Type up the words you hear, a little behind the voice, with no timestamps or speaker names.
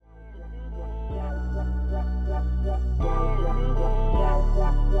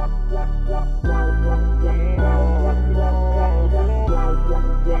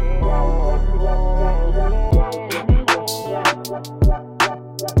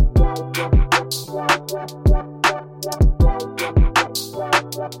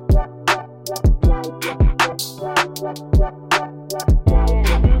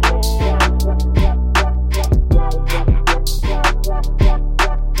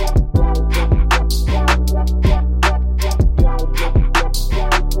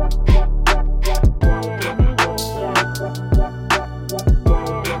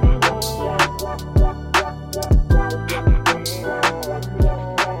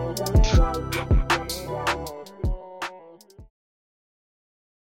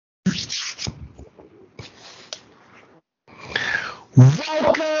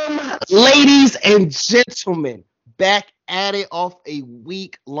Ladies and gentlemen, back at it off a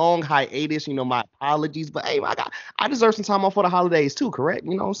week-long hiatus. My apologies, but hey, I deserve some time off for the holidays too, correct?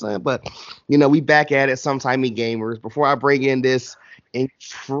 You know what I'm saying? But we back at it sometime, me gamers. Before I bring in this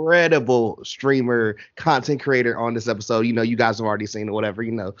incredible streamer, content creator on this episode, you guys have already seen it, whatever,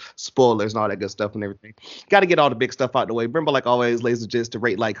 spoilers and all that good stuff and everything. Got to get all the big stuff out the way. Remember, like always, ladies and gents, to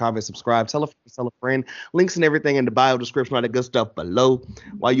rate, like, comment, subscribe, tell a friend. Links and everything in the bio description, all the good stuff below.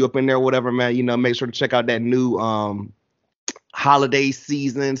 While you up in there, whatever, man, make sure to check out that new holiday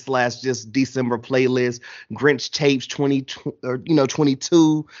season slash just December playlist, Grinch Tapes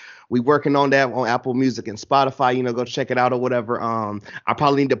 22. We working on that on Apple Music and Spotify. Go check it out or whatever. I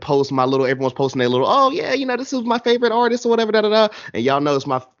probably need to post my little. Everyone's posting their little. Oh yeah, this is my favorite artist or whatever. Da da da. And y'all know it's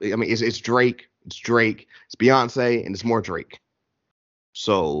my. I mean, it's Drake. It's Drake. It's Beyonce, and it's more Drake.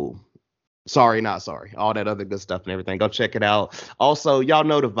 So. Sorry, not sorry. All that other good stuff and everything. Go check it out. Also, y'all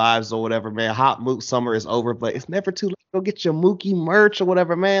know the vibes or whatever, man. Hot Mook summer is over, but it's never too late. Go get your Mookie merch or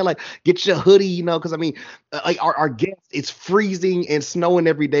whatever, man. Like, get your hoodie, because I mean, like our guest, it's freezing and snowing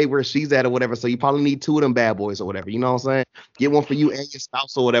every day where she's at or whatever. So you probably need two of them bad boys or whatever. You know what I'm saying? Get one for you and your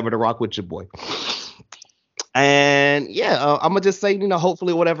spouse or whatever to rock with your boy. And yeah, I'm gonna just say,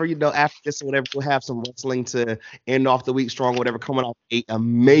 hopefully, whatever, after this or whatever, we'll have some wrestling to end off the week strong, whatever, coming off a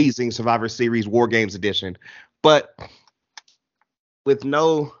amazing Survivor Series War Games edition. But with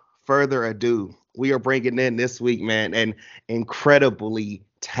no further ado, we are bringing in this week, man, an incredibly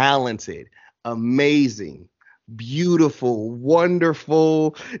talented, amazing, beautiful,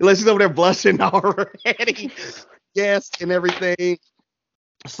 wonderful. She's over there blushing already. Yes, and everything.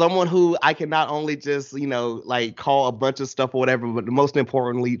 Someone who I can not only just, like call a bunch of stuff or whatever, but most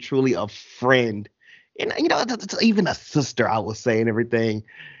importantly, truly a friend. And, even a sister, I would say, and everything.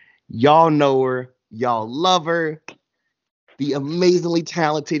 Y'all know her. Y'all love her. The amazingly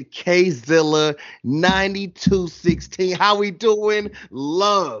talented K-Zilla 9216. How we doing?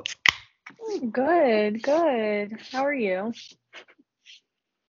 Love. Good. How are you?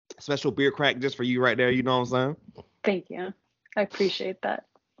 Special beer crack just for you right there. You know what I'm saying? Thank you. I appreciate that.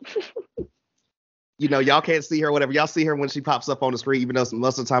 Y'all can't see her, whatever. Y'all see her when she pops up on the screen, even though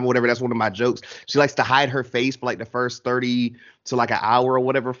most of the time, whatever, that's one of my jokes. She likes to hide her face for like the first 30 to like an hour or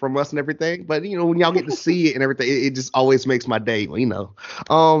whatever from us and everything. But, when y'all get to see it and everything, it just always makes my day,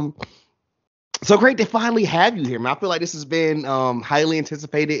 So great to finally have you here, man. I feel like this has been highly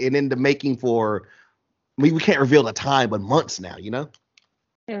anticipated and in the making for, we can't reveal the time, but months now,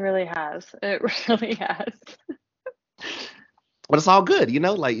 It really has. It really has. But it's all good,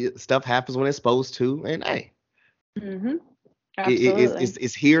 like stuff happens when it's supposed to, and hey, Absolutely.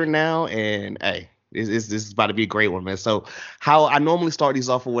 It's here now, and hey, this is about to be a great one, man. So how I normally start these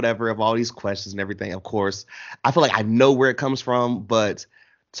off or whatever of all these questions and everything, of course, I feel like I know where it comes from, but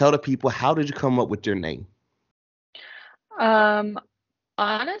tell the people, how did you come up with your name? Honestly,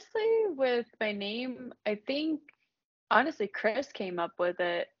 with my name, I think honestly Chris came up with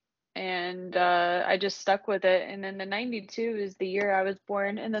it. And I just stuck with it. And then the 92 is the year I was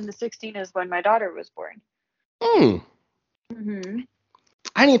born. And then the 16 is when my daughter was born. I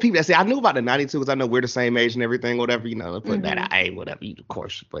didn't people that say I knew about the 92 because I know we're the same age and everything, whatever, put that out, whatever, of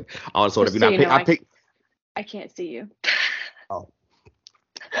course. But all sort of, I can't see you. Oh.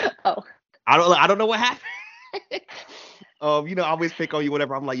 Oh. I don't know what happened. I always pick on you,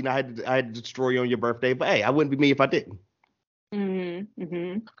 whatever. I'm like, I had to destroy you on your birthday, but hey, I wouldn't be me if I didn't.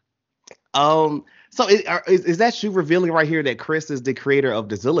 So is that you revealing right here that Chris is the creator of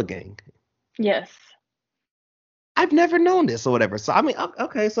the Zilla Gang? Yes. I've never known this or whatever. So I mean,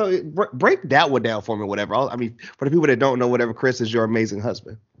 okay, so break that one down for me, whatever. I mean, for the people that don't know, whatever, Chris is your amazing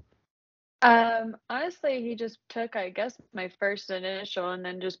husband. Honestly, he just took, I guess, my first initial and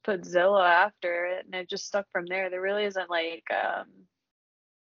then just put Zilla after it, and it just stuck from there. There really isn't like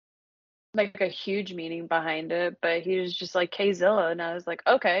a huge meaning behind it, but he was just like K-Zilla, and I was like,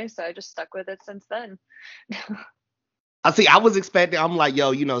 okay, so I just stuck with it since then. I see. I was expecting. I'm like,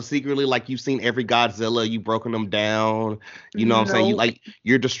 yo, secretly, like you've seen every Godzilla, you've broken them down. You know what I'm saying?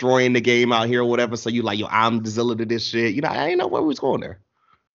 You're destroying the game out here or whatever. So you like, yo, I'm the Zilla to this shit. I didn't know where we was going there.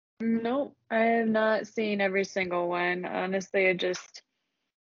 Nope, I have not seen every single one. Honestly, I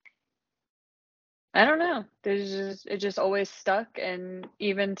don't know. It just always stuck, and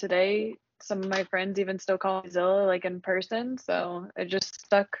even today, some of my friends even still call me Zilla, like in person. So it just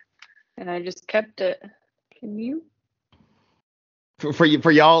stuck, and I just kept it. Can you? For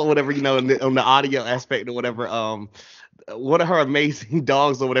y'all, whatever, on the audio aspect or whatever, one of her amazing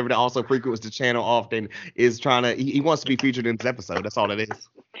dogs or whatever that also frequents the channel often is trying to, he wants to be featured in this episode. That's all it is.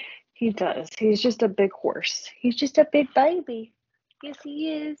 He does. He's just a big horse. He's just a big baby. Yes,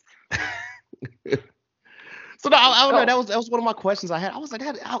 he is. So no, I don't know. Go. That was one of my questions I had. I was like,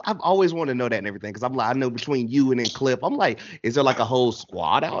 I've always wanted to know that and everything because I'm like, I know between you and then Clip, I'm like, is there like a whole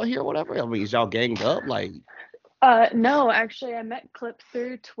squad out here or whatever? I mean, is y'all ganged up? Like, No, actually, I met Clip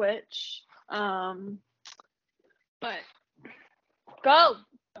through Twitch. But go.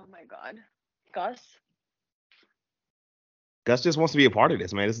 Oh my God, Gus. Gus just wants to be a part of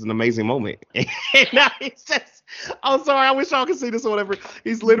this, man. This is an amazing moment. And it's just, I'm sorry. I wish y'all could see this or whatever.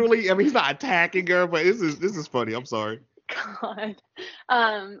 He's literally, I mean, he's not attacking her, but this is funny. I'm sorry. God.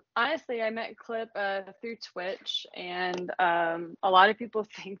 Honestly, I met Clip through Twitch, and a lot of people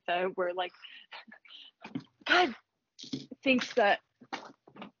think that we're like, God thinks that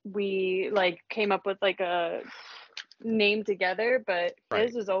we like came up with like a name together, but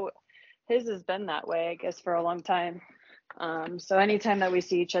Right. his has been that way, I guess, for a long time. So anytime that we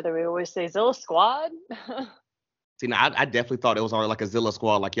see each other, we always say Zilla Squad. See, now I definitely thought it was already like a Zilla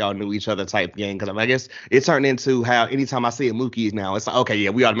squad, like y'all knew each other type game. Because I guess it turned into how anytime I see a Mookie now, it's like, okay, yeah,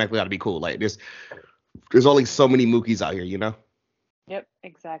 we automatically got to be cool. Like there's only so many Mookies out here, you know, Yep,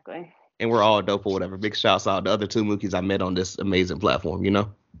 exactly. and we're all dope or whatever. Big shouts out to the other two Mookies I met on this amazing platform, you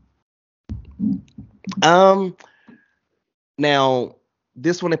know. Um, Now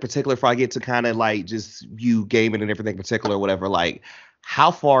this one in particular, if I get to kind of like just you gaming and everything in particular, or whatever, like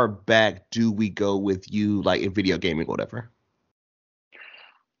how far back do we go with you, like in video gaming, or whatever?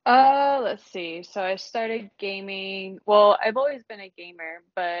 Let's see. So I started gaming. Well, I've always been a gamer,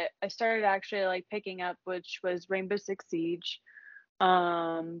 but I started actually like picking up, which was Rainbow Six Siege,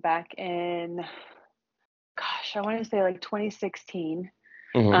 back in, gosh, I want to say like 2016.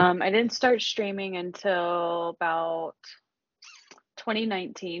 Hmm. I didn't start streaming until about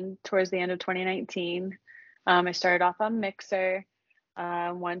 2019, towards the end of 2019. I started off on Mixer.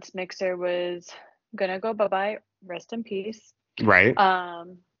 Once Mixer was gonna go bye-bye, rest in peace. Right.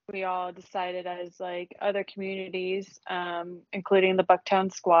 Um, we all decided as like other communities, including the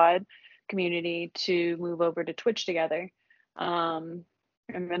Bucktown Squad community, to move over to Twitch together. Um,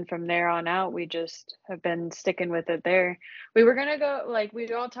 and then from there on out, we just have been sticking with it there. We were gonna go, like, we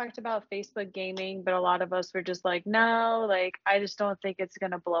all talked about Facebook gaming, but a lot of us were just like, no, like, I just don't think it's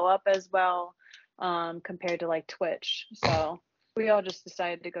gonna blow up as well, compared to like Twitch. So we all just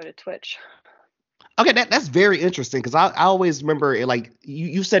decided to go to Twitch. Okay, that's very interesting because I always remember it, like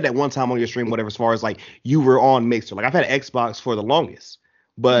you said that one time on your stream, whatever, as far as like you were on Mixer. Like I've had an Xbox for the longest,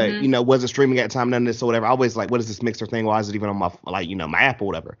 but Hmm. wasn't streaming at the time, none of this or whatever. I always like, what is this Mixer thing? Why is it even on my like my app or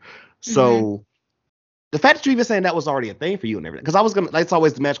whatever? Hmm. So the fact that you even saying that was already a thing for you and everything, because I was gonna, that's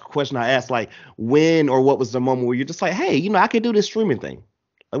always the magical question I asked, like when or what was the moment where you're just like, hey, I could do this streaming thing.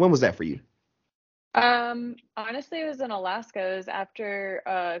 Like when was that for you? Honestly, it was in Alaska. It was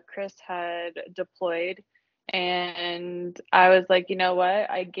after Chris had deployed, and I was like, you know what?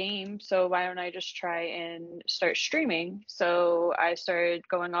 I game, so why don't I just try and start streaming? So I started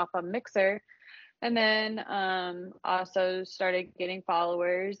going off on Mixer, and then also started getting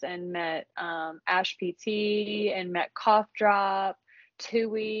followers and met Ash PT and met Cough Drop,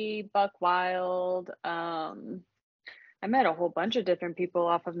 Tui, Buck Wild. I met a whole bunch of different people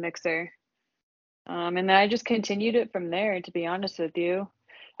off of Mixer. And then I just continued it from there, to be honest with you.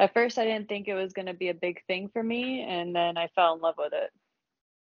 At first, I didn't think it was going to be a big thing for me, and then I fell in love with it.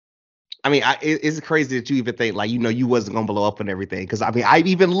 I mean, it's crazy that you even think like you wasn't gonna blow up and everything. Because I mean, I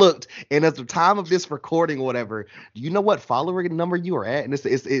even looked, and at the time of this recording, or whatever, do you know what follower number you are at? And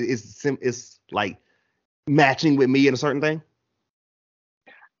it's like matching with me in a certain thing.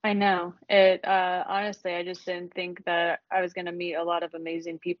 I know it. Honestly, I just didn't think that I was going to meet a lot of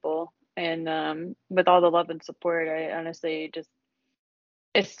amazing people, and with all the love and support, I honestly just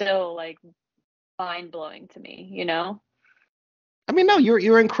it's still like mind blowing to me, you know? I mean, no,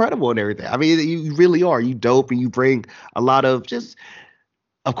 you're incredible and everything. I mean, you really are. You dope, and you bring a lot of just.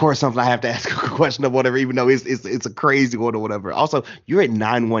 Of course, something I have to ask a question of whatever, even though it's a crazy one or whatever. Also, you're at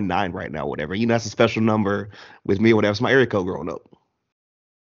 919 right now, whatever. That's a special number with me or whatever. It's my area code growing up.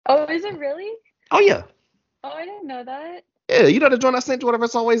 Oh, is it really? Oh yeah. Oh, I didn't know that. Yeah, the joint I sent you, whatever.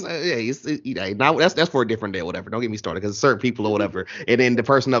 It's always, yeah, now that's for a different day, or whatever. Don't get me started, because certain people or whatever, and then the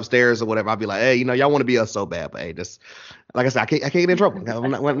person upstairs or whatever, I'll be like, hey, y'all want to be us so bad, but hey, just like I said, I can't get in trouble. We're So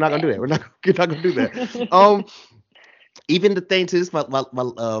not gonna do bad. that. We're not gonna do that. Um, Even the thing too, this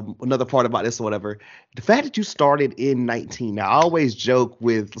another part about this or whatever, the fact that you started in 19. Now, I always joke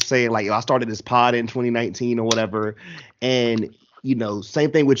with saying like, I started this pod in 2019 or whatever, and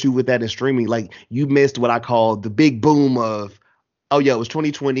same thing with you with that in streaming. Like you missed what I call the big boom of, oh yeah, it was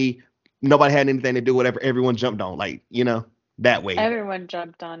 2020. Nobody had anything to do, whatever. Everyone jumped on, like that way. Everyone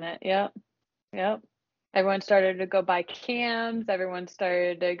jumped on it. Yep. Yep. Everyone started to go buy cams. Everyone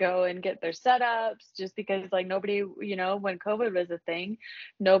started to go and get their setups just because, like, nobody, when COVID was a thing,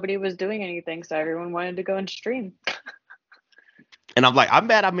 nobody was doing anything. So everyone wanted to go and stream. And I'm like, I'm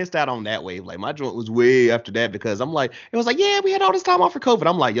mad I missed out on that wave. Like my joint was way after that because I'm like, it was like, yeah, we had all this time off for COVID.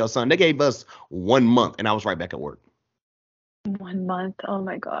 I'm like, yo, son, they gave us 1 month and I was right back at work. 1 month. Oh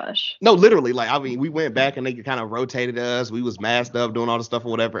my gosh. No, literally, like I mean, we went back and they kind of rotated us. We was masked up, doing all the stuff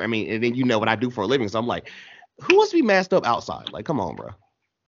or whatever. I mean, and then you know what I do for a living, so I'm like, who wants to be masked up outside? Like, come on, bro.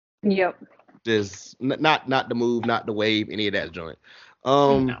 Yep. Just not the move, not the wave, any of that joint.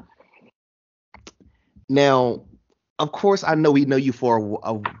 No. Now, of course, I know we know you for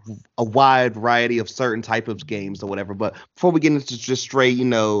a wide variety of certain type of games or whatever. But before we get into just straight,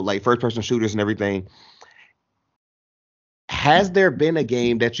 like first person shooters and everything, has there been a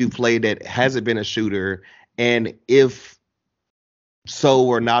game that you played that hasn't been a shooter? And if so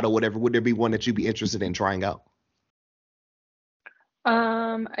or not or whatever, would there be one that you'd be interested in trying out?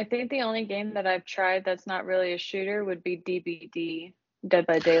 I think the only game that I've tried that's not really a shooter would be DBD, Dead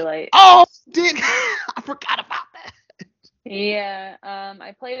by Daylight. Oh, did I forgot about that? Yeah,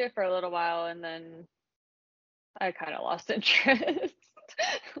 I played it for a little while and then I kind of lost interest.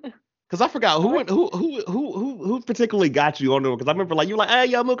 Because I forgot who particularly got you on there. Because I remember like you were like, hey,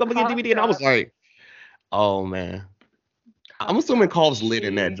 yo, Mook, I'm gonna get DVD, and I was like, oh man. I'm assuming Call's lit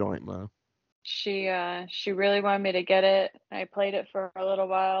in that joint, man. She really wanted me to get it. I played it for a little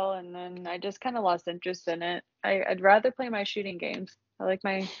while and then I just kind of lost interest in it. I'd rather play my shooting games. I like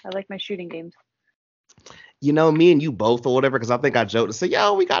my shooting games. Me and you both or whatever, because I think I joked and said,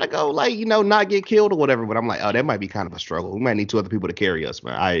 yo, we gotta go, like, not get killed or whatever. But I'm like, oh, that might be kind of a struggle. We might need 2 other people to carry us,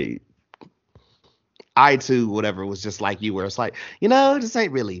 man. I too, whatever, was just like you, where it's like, this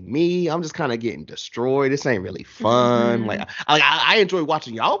ain't really me. I'm just kind of getting destroyed. This ain't really fun. Like, I enjoy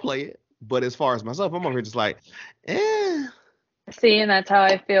watching y'all play it, but as far as myself, I'm over here just like, eh. See, and that's how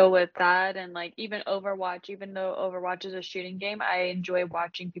I feel with that. And like even Overwatch, even though Overwatch is a shooting game, I enjoy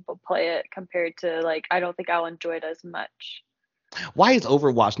watching people play it compared to like I don't think I'll enjoy it as much. Why is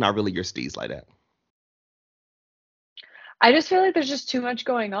Overwatch not really your steez like that? I just feel like there's just too much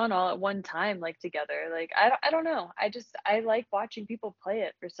going on all at one time, like together. Like I don't know. I like watching people play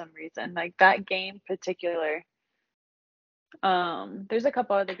it for some reason. Like that game particular. There's a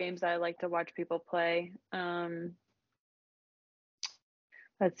couple other games that I like to watch people play.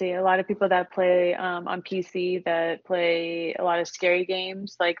 Let's see, a lot of people that play on PC that play a lot of scary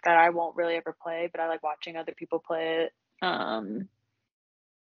games like that I won't really ever play, but I like watching other people play it.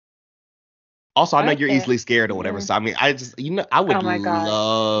 Also, I know you're easily scared or whatever. Yeah. So I mean, I would Oh my God.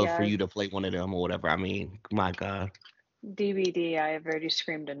 love for Yes. you to play one of them or whatever. I mean, my God. DBD, I have already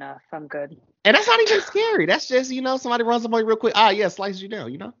screamed enough. I'm good. And that's not even scary. That's just, somebody runs up on you real quick. Ah, yeah, slices you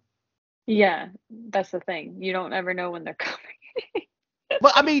down. Yeah, that's the thing. You don't ever know when they're coming.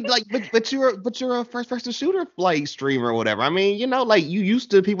 But I mean, like, but you're a first person shooter like streamer or whatever. I mean, like you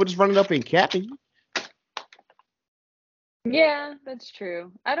used to people just running up and capping you. Yeah, that's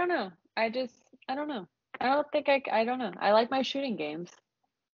true. I don't know. I don't know. I don't know. I like my shooting games.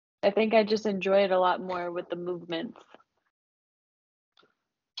 I think I just enjoy it a lot more with the movements.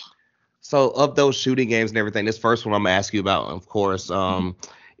 So of those shooting games and everything, this first one I'm gonna ask you about, of course,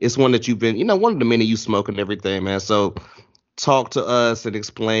 it's one that you've been, one of the many you smoke and everything, man. So talk to us and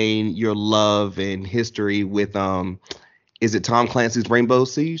explain your love and history with is it Tom Clancy's Rainbow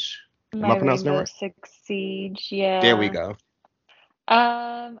Siege? Am I pronouncing that Rainbow right? Six Siege, yeah. There we go.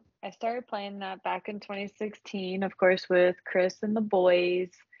 I started playing that back in 2016, of course, with Chris and the boys.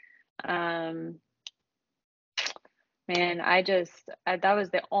 Um, Man, that was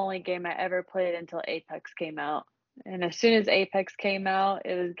the only game I ever played until Apex came out. And as soon as Apex came out,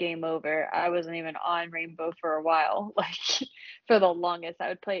 it was game over. I wasn't even on Rainbow for a while, like for the longest. I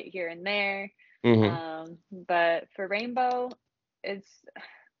would play it here and there. But for Rainbow,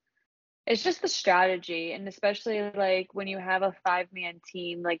 it's just the strategy, and especially like when you have a 5-man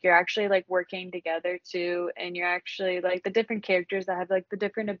team, like you're actually like working together too, and you're actually like the different characters that have like the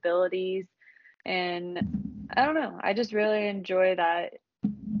different abilities, and I don't know, I just really enjoy that.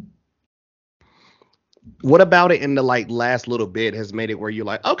 What about it in the like last little bit has made it where you're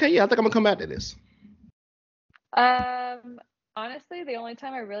like, okay, yeah, I think I'm gonna come back to this? Honestly, the only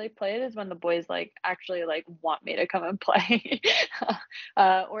time I really play it is when the boys like actually like want me to come and play.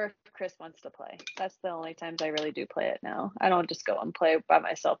 Or if Chris wants to play. That's the only times I really do play it now. I don't just go and play by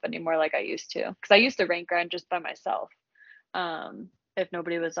myself anymore like I used to. Because I used to rank grind just by myself. If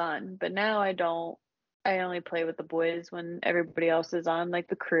nobody was on. But now I don't. I only play with the boys when everybody else is on, like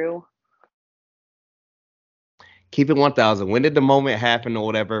the crew. Keep it 1,000. When did the moment happen or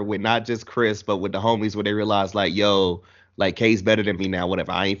whatever with not just Chris, but with the homies where they realized like, yo, like K's better than me now,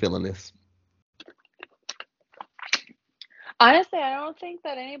 whatever. I ain't feeling this. Honestly, I don't think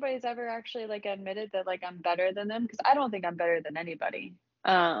that anybody's ever actually like admitted that like I'm better than them because I don't think I'm better than anybody.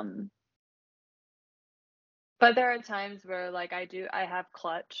 Um, but there are times where like I have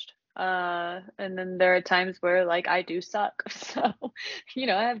clutched. And then there are times where like I do suck. So,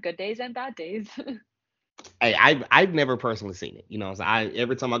 I have good days and bad days. I've never personally seen it. So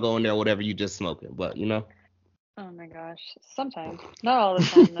every time I go in there, whatever, you just smoking. But Oh my gosh. Sometimes. Not all the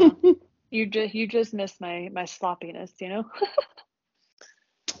time though. You just miss my sloppiness.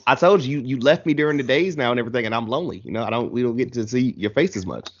 I told you you left me during the days now and everything, and I'm lonely. We don't get to see your face as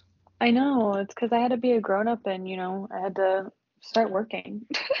much. I know. It's because I had to be a grown up and I had to start working.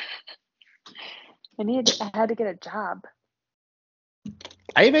 I had to get a job.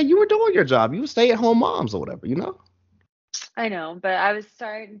 Hey man, you were doing your job. You were stay at home moms or whatever. I know, but I was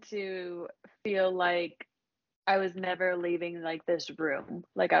starting to feel like I was never leaving like this room.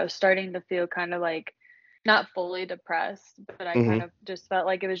 Like I was starting to feel kind of like not fully depressed, but I kind hmm of just felt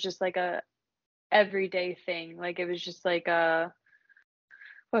like it was just like a everyday thing. Like it was just like a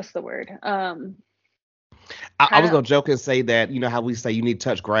what's the word? I Kind was of gonna joke and say that how we say you need to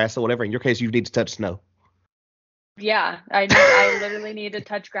touch grass or whatever. In your case, you need to touch snow. yeah, I literally need to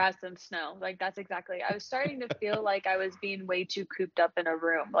touch grass and snow. Like that's exactly. I was starting to feel like I was being way too cooped up in a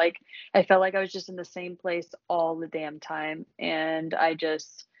room. Like I felt like I was just in the same place all the damn time and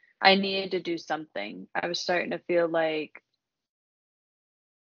I needed to do something. I was starting to feel like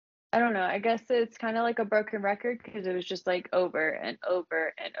I don't know. I guess it's kind of like a broken record because it was just like over and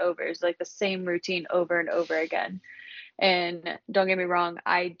over and over. It's like the same routine over and over again. And don't get me wrong,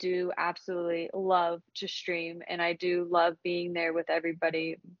 I do absolutely love to stream and I do love being there with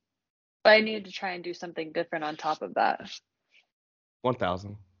everybody, but I needed to try and do something different on top of that.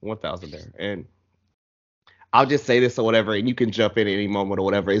 1,000, 1,000 there, and I'll just say this or whatever, and you can jump in at any moment or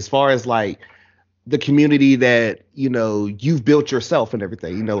whatever. As far as like the community that you've built yourself and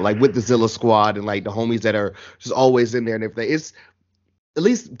everything, like with the Zilla Squad and like the homies that are just always in there and everything. It's at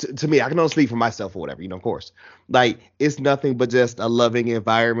least to me, I can only speak for myself or whatever, of course. Like, it's nothing but just a loving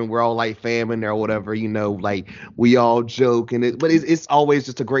environment. We're all like fam in there or whatever, like we all joke but it's always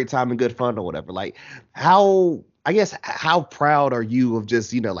just a great time and good fun or whatever. Like, I guess, how proud are you of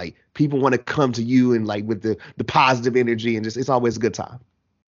just, like people want to come to you and like with the positive energy and just, it's always a good time.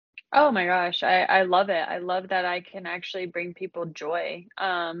 Oh my gosh, I love it. I love that I can actually bring people joy.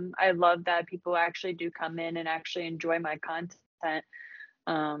 I love that people actually do come in and actually enjoy my content.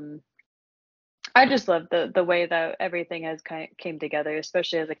 Um, I just love the way that everything has came together,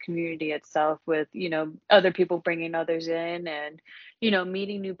 especially as a community itself, with other people bringing others in, and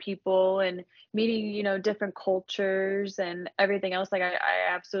meeting new people and meeting different cultures and everything else. Like I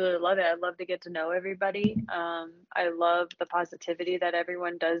absolutely love it. I love to get to know everybody. I love the positivity that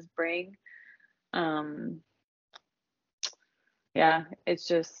everyone does bring. Um, yeah, it's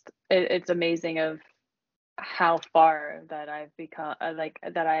just it's amazing of how far that I've become, like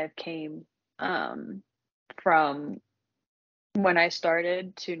that I have came um, from when I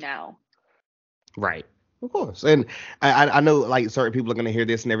started to now. Right. Of course. And I know like certain people are gonna hear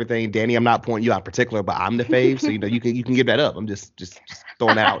this and everything. Danny, I'm not pointing you out in particular, but I'm the fave, so you can give that up. I'm just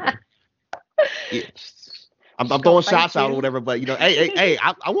throwing that out there. Yeah. I'm Just gonna throwing fight shots out or you. whatever, but hey,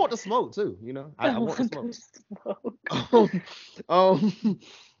 I want the smoke too, I I want the want smoke. to smoke. Um, um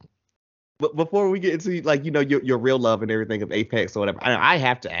but before we get into like your real love and everything of Apex or whatever, I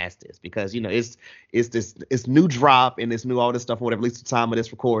have to ask this because it's new drop and it's new all this stuff or whatever, at least the time of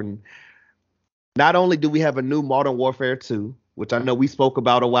this recording. Not only do we have a new Modern Warfare 2, which I know we spoke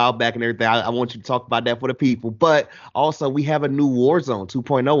about a while back and everything. I want you to talk about that for the people, but also we have a new Warzone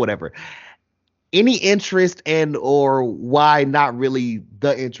 2.0, whatever. Any interest in or why not really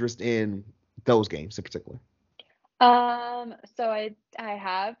the interest in those games in particular? So I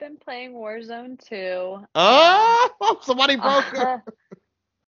have been playing Warzone 2. Oh, somebody broke her.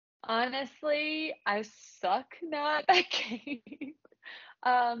 Honestly, I suck not at game.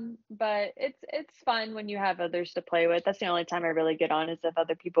 But it's fun when you have others to play with. That's the only time I really get on is if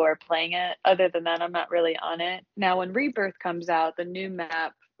other people are playing it. Other than that, I'm not really on it. Now, when Rebirth comes out, the new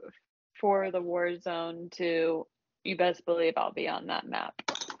map for the Warzone 2, you best believe I'll be on that map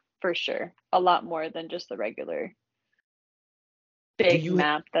for sure. A lot more than just the regular Do big you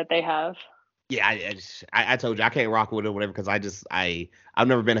map that they have. Yeah, I told you I can't rock with it or whatever because I've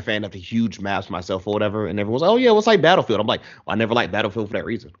never been a fan of the huge maps myself or whatever. And everyone's like, oh yeah, what's like Battlefield? I'm like, well, I never liked Battlefield for that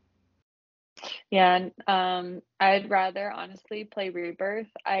reason. Yeah, and I'd rather honestly play Rebirth.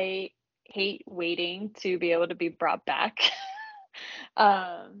 I hate waiting to be able to be brought back.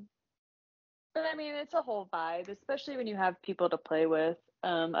 um, but I mean, it's a whole vibe, especially when you have people to play with.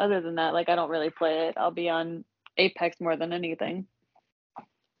 Other than that, like I don't really play it. I'll be on Apex more than anything.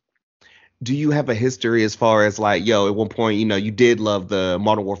 Do you have a history as far as like, yo, at one point, you did love the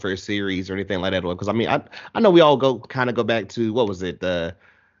Modern Warfare series or anything like that? Because I mean, I know we all go back to what was it, the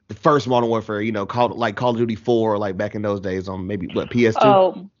first Modern Warfare, called like Call of Duty 4, like back in those days on maybe what, PS2?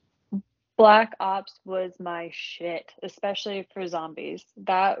 Oh, Black Ops was my shit, especially for zombies.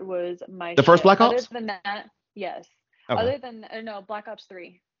 That was my The first shit. Black Other Ops? than that, yes. Okay. Other than no, Black Ops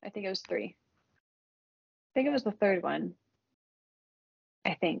 3. I think it was 3. I think it was the third one.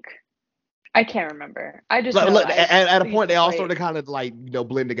 I think. I can't remember. I just know I At a point, used they to all play sort it. of kind of like,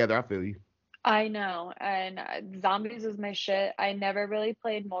 blend together. I feel you. I know, and zombies is my shit. I never really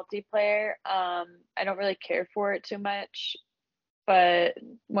played multiplayer. I don't really care for it too much. But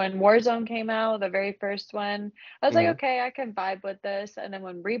when Warzone came out, the very first one, I was like, Hmm. okay, I can vibe with this. And then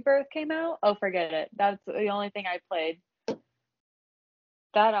when Rebirth came out, oh, forget it. That's the only thing I played.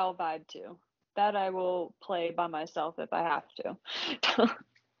 That I'll vibe to. That I will play by myself if I have to.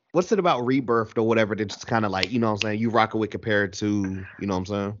 What's it about Rebirth or whatever that just kind of like, what I'm saying, you rock it with compared to, what I'm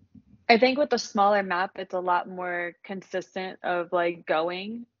saying? I think with the smaller map, it's a lot more consistent of like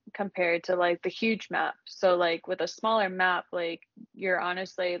going compared to like the huge map. So like with a smaller map, like you're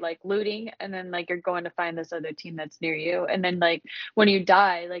honestly like looting and then like you're going to find this other team that's near you. And then like when you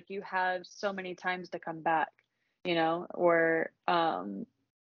die, like you have so many times to come back, or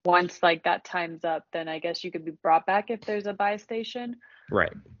once like that time's up, then I guess you could be brought back if there's a buy station.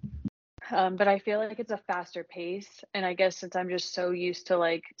 Right. But I feel like it's a faster pace, and I guess since I'm just so used to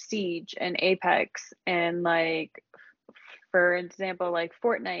like Siege and Apex and like, for example, like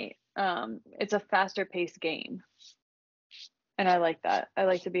Fortnite, it's a faster paced game, and I like that. I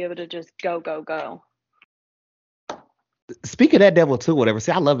like to be able to just go, go, go. Speak of that devil too, whatever.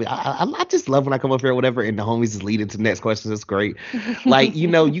 See, I love it. I just love when I come up here, whatever, and the homies is leading to the next questions. It's great. Like, you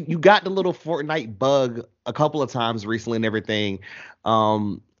got the little Fortnite bug a couple of times recently and everything.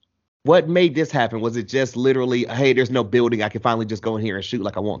 Um, what made this happen? Was it just literally, hey, there's no building, I can finally just go in here and shoot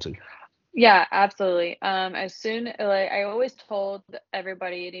like I want to? Yeah, absolutely. As soon like I always told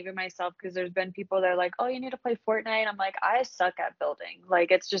everybody and even myself because there's been people that are like, "Oh, you need to play Fortnite." I'm like, "I suck at building. Like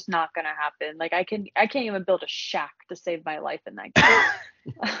it's just not gonna happen. Like I can't even build a shack to save my life in that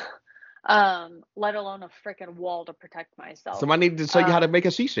game." Let alone a freaking wall to protect myself. Somebody needed to show you how to Um, make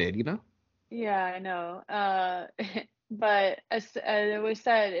a she shed. yeah, I know. But as it was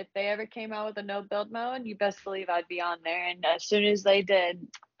said, if they ever came out with a no build mode, you best believe I'd be on there. And as soon as they did,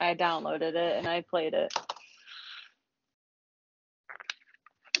 I downloaded it and I played it.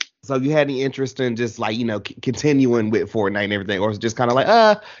 So you had any interest in just like, continuing with Fortnite and everything, or was it just kind of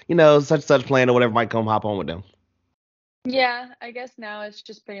like, such plan or whatever might come hop on with them? Yeah, I guess now it's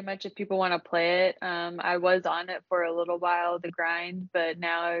just pretty much if people want to play it. I was on it for a little while, the grind, but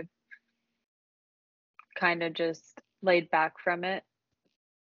now I've kind of just laid back from it.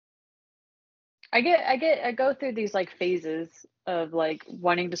 I go through these like phases of like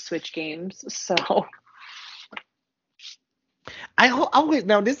wanting to switch games. So I wait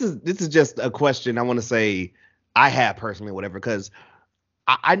now. This is just a question I want to say I have personally, whatever, because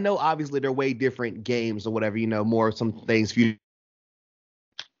I know obviously they're way different games or whatever. More some things for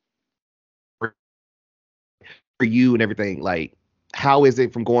you and everything. Like, how is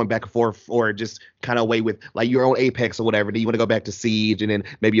it from going back and forth, or just kind of away with like your own Apex or whatever? Do you want to go back to Siege and then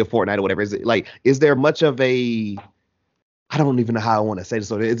maybe a Fortnite or whatever? Is it like, is there much of a, I don't even know how I want to say this.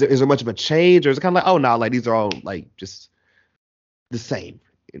 So is there much of a change, or is it kind of like, oh no, like these are all like just the same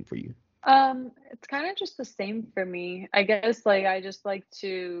for you? it's kind of just the same for me. I guess like I just like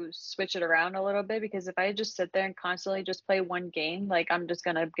to switch it around a little bit because if I just sit there and constantly just play one game, like I'm just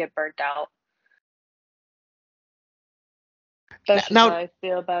gonna get burnt out. That's just how Now, I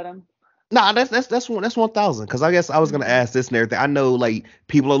feel about them. nah, that's 1,000. Because I guess I was gonna Hmm. ask this and everything. I know like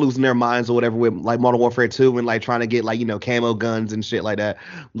people are losing their minds or whatever with like Modern Warfare 2 and like trying to get like camo guns and shit like that.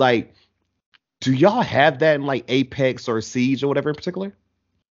 Like, do y'all have that in like Apex or Siege or whatever in particular?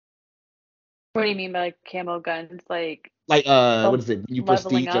 What do you mean by like camo guns? Like Like what the is it? You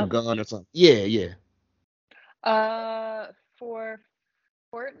leveling prestige a up? gun or something? Yeah, yeah. For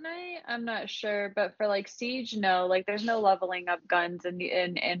Fortnite, I'm not sure, but for like Siege, no. Like, there's no leveling up guns, and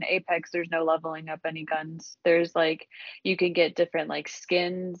in Apex, there's no leveling up any guns. There's like you can get different like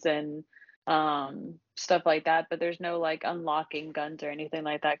skins and stuff like that, but there's no like unlocking guns or anything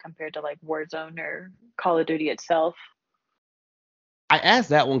like that compared to like Warzone or Call of Duty itself. I asked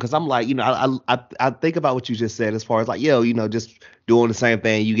that one because I'm like, I think about what you just said as far as like, yo, just doing the same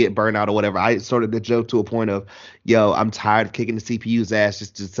thing, you get burnt out or whatever. I sort of the joke to a point of, yo, I'm tired of kicking the CPU's ass,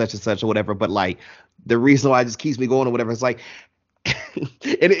 just such and such or whatever. But like, the reason why it just keeps me going or whatever, it's like,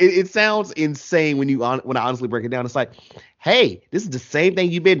 and it sounds insane when I honestly break it down. It's like, hey, this is the same thing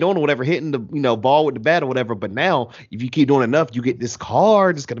you've been doing or whatever, hitting the ball with the bat or whatever. But now, if you keep doing enough, you get this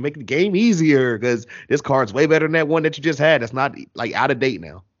card. It's gonna make the game easier because this card's way better than that one that you just had. That's not like out of date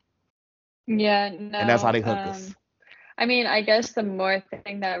now. Yeah, And that's how no. they hook us. I mean, I guess the more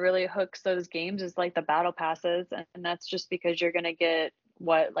thing that really hooks those games is like the battle passes, and that's just because you're gonna get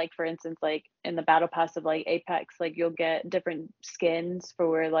what, like for instance, like in the battle pass of like Apex, like you'll get different skins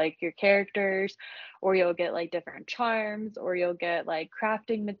for like your characters, or you'll get like different charms, or you'll get like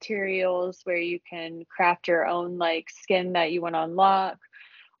crafting materials where you can craft your own like skin that you want to unlock,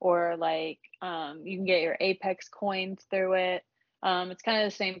 or like you can get your Apex coins through it. It's kind of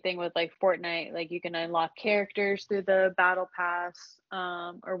the same thing with like Fortnite. Like you can unlock characters through the battle pass,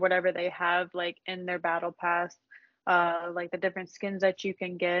 or whatever they have like in their battle pass, like the different skins that you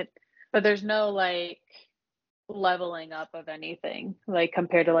can get. But there's no like leveling up of anything like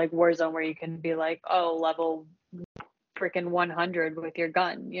compared to like Warzone where you can be like, oh, level freaking 100 with your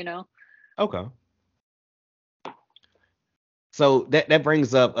gun, you know? Okay. So that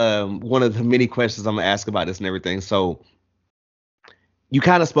brings up one of the many questions I'm gonna ask about this and everything. So you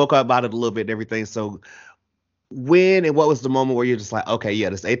kind of spoke about it a little bit and everything. So when and what was the moment where you're just like, okay, yeah,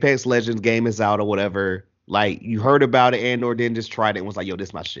 this Apex Legends game is out or whatever? Like you heard about it and or then just tried it and was like, yo,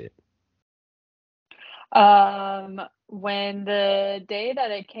 this my shit. When the day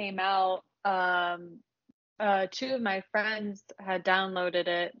that it came out, two of my friends had downloaded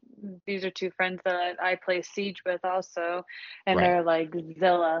it. These are two friends that I play Siege with also, and Right. they're like,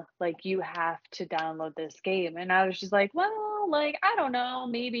 Zilla, like you have to download this game. And I was just like, well, like I don't know,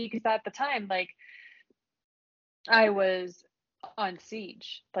 maybe because at the time, like I was on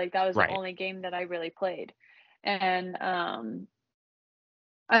Siege, like that was the Right. only game that I really played, and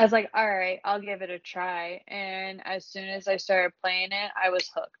I was like, all right, I'll give it a try. And as soon as I started playing it, I was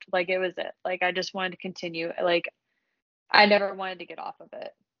hooked. Like it was it. Like I just wanted to continue. Like I never wanted to get off of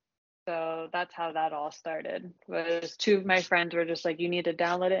it. So that's how that all started. Was two of my friends were just like, you need to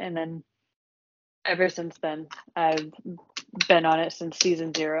download it, and then ever since then, I've been on it since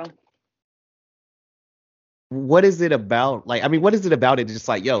season 0. What is it about? Like, I mean, what is it about it? Just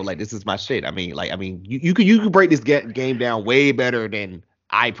like, yo, like this is my shit. I mean, you could break this game down way better than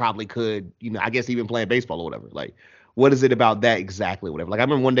I probably could. I guess even playing baseball or whatever. Like, what is it about that exactly? Whatever. Like, I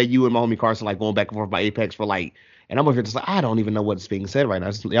remember one day you and my homie Carson like going back and forth by Apex for like, and I'm over here just like, I don't even know what's being said right now.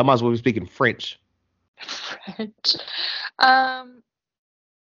 I might as well be speaking French. French. Um,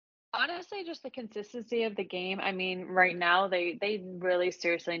 Honestly, just the consistency of the game. I mean, right now they really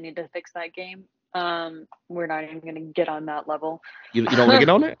seriously need to fix that game. We're not even gonna get on that level. You don't want to get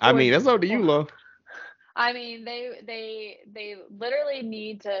on it? I or, mean, that's up to you, or love. I mean, they literally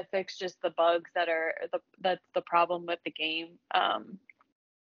need to fix just the bugs that's the problem with the game.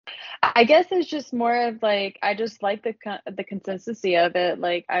 I guess it's just more of like I just like the consistency of it.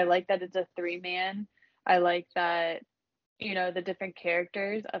 Like I like that it's a 3-man. I like that the different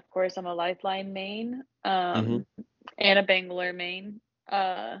characters. Of course, I'm a Lifeline main, Hmm. and a Bangalore main.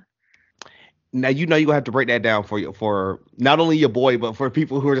 Now you're gonna have to break that down for not only your boy but for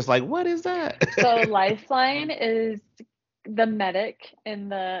people who are just like, what is that? So Lifeline is the medic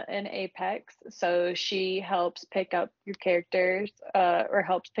in Apex. So she helps pick up your characters, or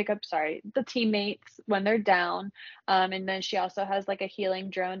helps pick up, sorry, the teammates when they're down. And then she also has like a healing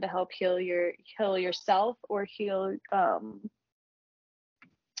drone to help heal yourself or heal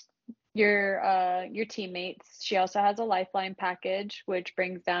your teammates. She also has a lifeline package, which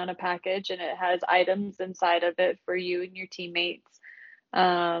brings down a package and it has items inside of it for you and your teammates.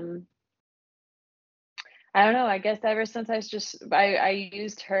 Um, I don't know. I guess ever since I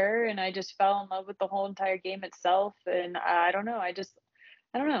used her and I just fell in love with the whole entire game itself. And I don't know. I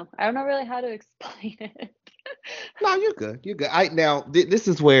don't know. I don't know really how to explain it. No, you're good. You're good. This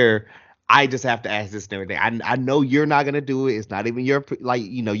is where I just have to ask this and everything. I know you're not gonna do it. It's not even your like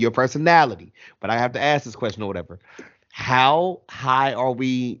your personality. But I have to ask this question or whatever. How high are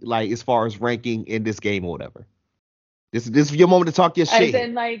we like as far as ranking in this game or whatever? This is your moment to talk your As shit here.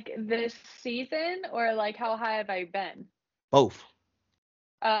 in like this season or like how high have I been? Both.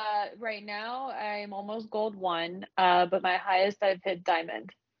 Right now I'm almost gold 1, but my highest I've hit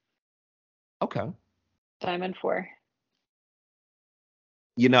Okay. diamond 4.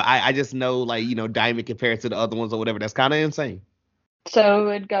 I just know like Diamond compared to the other ones or whatever. That's kind of insane. So it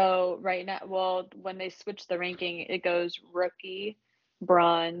would go right now. Well, when they switch the ranking, it goes rookie.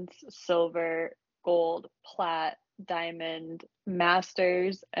 bronze, silver, gold, plat, diamond,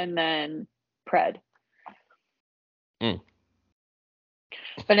 masters, and then pred. Mm.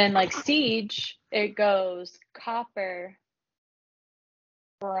 But in like Siege, it goes copper,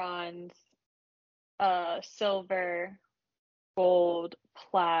 bronze, silver, gold,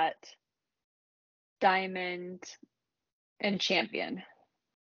 plat, diamond, and champion.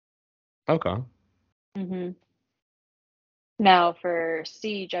 Okay. Now for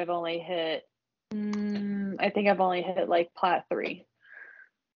Siege, I've only hit. I think I've only hit like plat 3.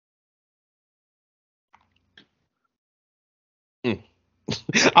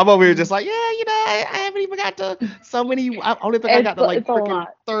 I'm over here just like, yeah, I haven't even got to so many. I only think I got to like It's a freaking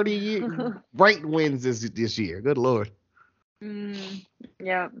lot. 30 ranked wins this year. Good Lord.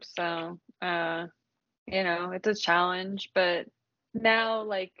 Yeah. So, it's a challenge, but now,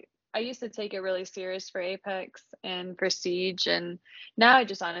 like, I used to take it really serious for Apex and for Siege, and now I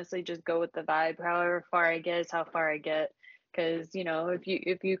just honestly just go with the vibe. However far I get is how far I get. Because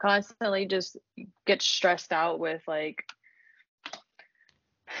if you constantly just get stressed out with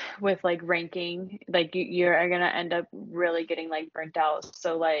ranking, like you're gonna end up really getting like burnt out.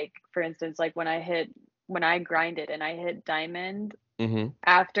 So like for instance, like when I grinded and I hit diamond,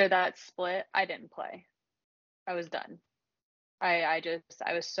 after that split, I didn't play. I was done. I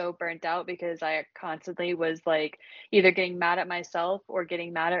was so burnt out because I constantly was like either getting mad at myself or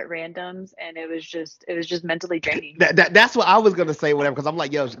getting mad at randoms, and it was just mentally draining. That's what I was gonna say, whatever, because I'm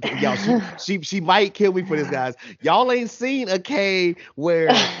like, yo, she might kill me for this, guys. Y'all ain't seen a K where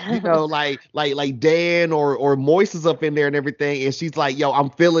like Dan or Moise is up in there and everything, and she's like, yo, I'm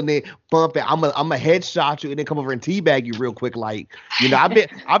feeling it, bumping. I'm a headshot you and then come over and teabag you real quick, like I've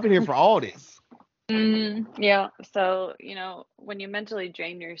been here for all this. Yeah. So, when you mentally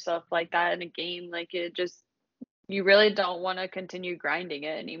drain yourself like that in a game, like you really don't want to continue grinding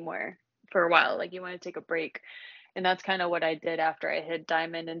it anymore for a while. Like you want to take a break. And that's kind of what I did after I hit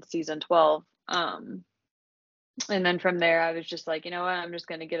diamond in season 12. And then from there, I was just like, you know what? I'm just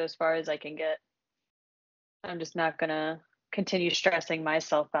going to get as far as I can get. I'm just not going to continue stressing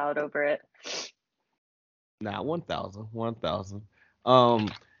myself out over it. Nah, 1,000.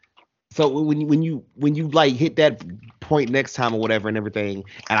 So when you like hit that point next time or whatever and everything,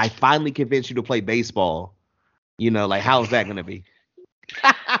 and I finally convince you to play baseball, like how's that gonna be?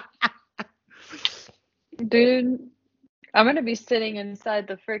 Dude, I'm gonna be sitting inside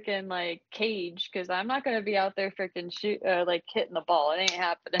the freaking like cage because I'm not gonna be out there freaking like hitting the ball. It ain't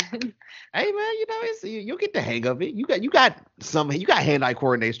happening. Hey man, you'll get the hang of it. You got hand-eye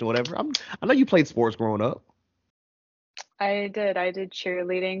coordination or whatever. I know you played sports growing up. I did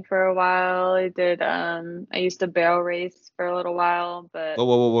cheerleading for a while. I used to barrel race for a little while, but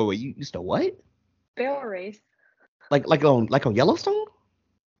Whoa. You used to what? barrel race Like on Yellowstone?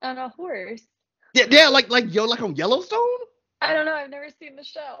 on a horse. Yeah, like on Yellowstone? I don't know. I've never seen the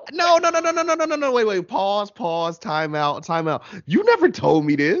show. No. Wait. Pause. Time out. You never told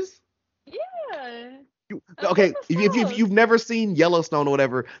me this. Yeah. Okay, if you've never seen Yellowstone or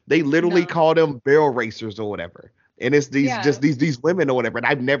whatever, they literally call them barrel racers or whatever. And it's these women or whatever. And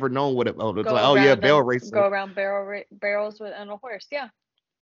I've never known what it's like. Oh yeah, barrel racer. Go around barrels with on a horse. Yeah.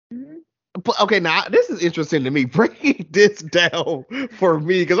 Mm-hmm. Okay, now this is interesting to me. Break this down for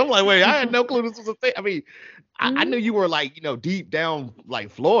me because I'm like, wait, I had no clue this was a thing. I mean, I knew you were like, deep down like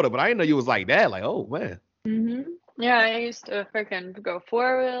Florida, but I didn't know you was like that. Like, oh man. Yeah, I used to freaking go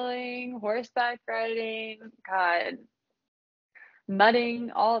four-wheeling, horseback riding, God,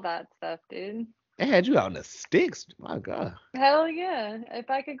 mudding, all that stuff, dude. They had you out in the sticks. My God. Hell yeah. If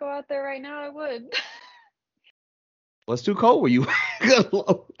I could go out there right now, I would. Well, it's too cold where you.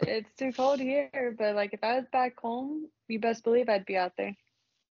 It's too cold here, but like if I was back home, you best believe I'd be out there.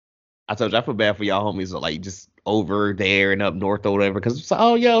 I told you I feel bad for y'all homies, like just over there and up north or whatever, because it's like,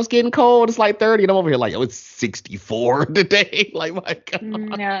 oh yeah, it's getting cold. It's like 30, and I'm over here like, oh, it's 64 today. Like my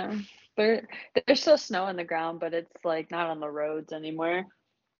God. Yeah, there's still snow on the ground, but it's like not on the roads anymore.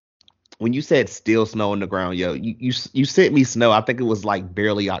 When you said still snow on the ground, yo, you sent me snow. I think it was like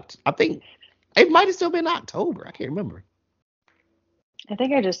barely. I think it might have still been October. I can't remember. I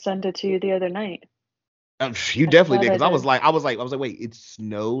think I just sent it to you the other night. You definitely did, because I was like, wait, it's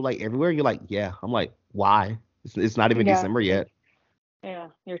snow like everywhere. You're like, yeah. I'm like, why? It's not even December yet. Yeah,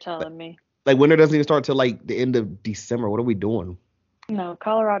 you're telling me. Like winter doesn't even start till like the end of December. What are we doing? No,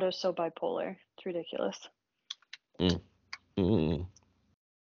 Colorado's so bipolar. It's ridiculous.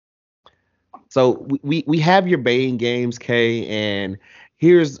 So we have your Bane games, Kay, and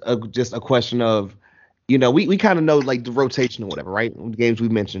here's just a question of, we kind of know like the rotation or whatever, right? The games we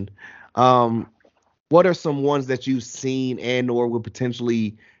mentioned. what are some ones that you've seen and or would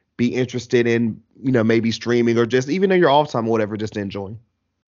potentially be interested in, maybe streaming or just even in your off time or whatever, just enjoying?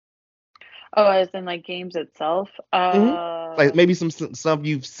 Oh, as in like games itself. Hmm. Like maybe some stuff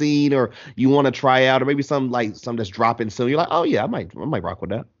you've seen or you want to try out, or maybe some that's dropping soon. You're like, oh yeah, I might rock with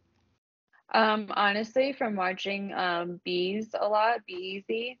that. Honestly, from watching Bees a lot, Be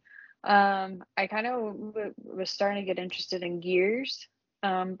Easy, I kind of was starting to get interested in Gears. But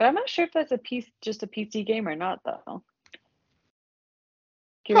I'm not sure if that's just a PC game or not, though.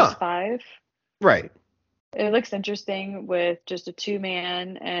 Gears Huh. 5. Right. It looks interesting with just a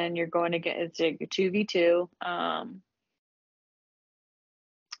two-man, and you're going to get it's like a 2v2.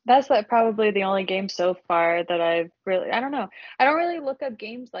 That's like probably the only game so far that I don't know. I don't really look up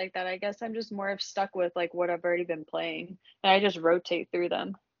games like that. I guess I'm just more of stuck with like what I've already been playing, and I just rotate through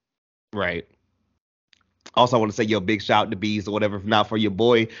them. Right. Also, I want to say your big shout to Bees or whatever. If not for your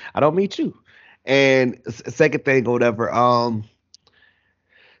boy, I don't meet you. And second thing or whatever.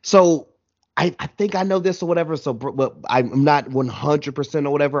 So I think I know this or whatever. So, but I'm not 100%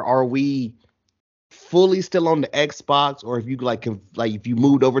 or whatever. Are we fully still on the Xbox, or if you if you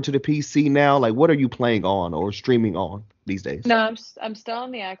moved over to the PC now, like what are you playing on or streaming on these days? No, I'm still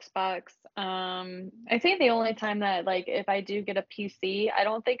on the Xbox. I think the only time that like if I do get a PC, I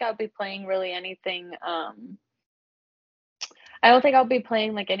don't think I'll be playing really anything. I don't think I'll be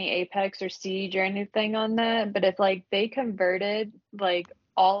playing like any Apex or Siege or anything on that. But if like they converted like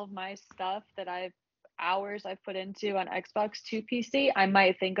all of my stuff that I've put into on Xbox to PC, I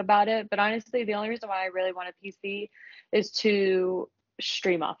might think about it. But honestly, the only reason why I really want a PC is to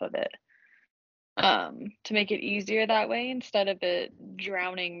stream off of it. To make it easier that way instead of it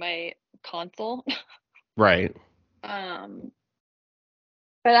drowning my console. Right. um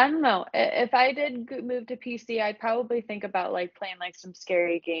but I don't know. If I did move to PC, I'd probably think about like playing like some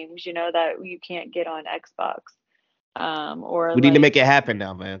scary games, that you can't get on Xbox. Or We need to like, make it happen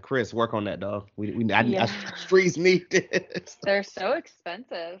now, man. Chris, work on that, dog. yeah, Streets need this. they're so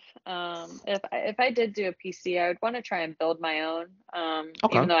expensive. If I did do a PC, I would want to try and build my own. Even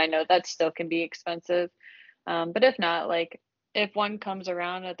Okay. though I know that still can be expensive. But if not, like if one comes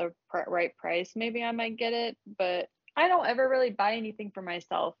around at the right price, maybe I might get it. But I don't ever really buy anything for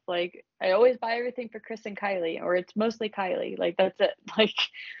myself. Like I always buy everything for Chris and Kylie, or it's mostly Kylie. Like that's it. Like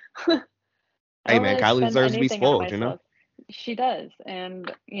I Hey, don't man, really Kylie spend deserves to be anything on spoiled, you know? myself. She does,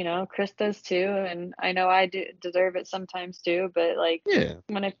 and Chris does too, and I know I do deserve it sometimes too. But like Yeah.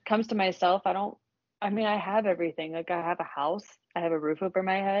 when it comes to myself, I don't. I mean, I have everything. Like I have a house, I have a roof over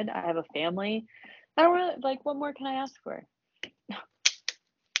my head, I have a family. I don't really like. What more can I ask for?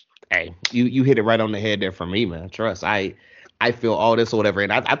 Hey, you hit it right on the head there for me, man. Trust. I feel all this or whatever.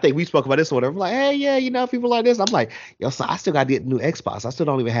 And I think we spoke about this or whatever. I'm like, hey, yeah, people like this. I'm like, yo, so I still got the new Xbox. I still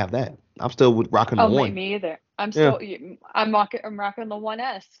don't even have that. I'm still rocking the Oh, one. me either. I'm Yeah. still. I'm rocking the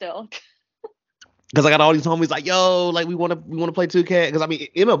 1S still. Because I got all these homies like, yo, like we want to play 2K. Because I mean,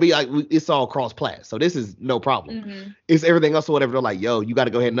 MLB, like it's all cross plat, so this is no problem. Hmm. It's everything else or whatever. They're like, yo, you got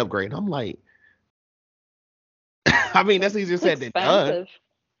to go ahead and upgrade. I'm like, I mean, that's easier It's said than done. expensive.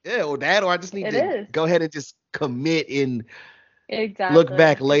 Yeah, or that, or I just need It to is. go ahead and just commit and look back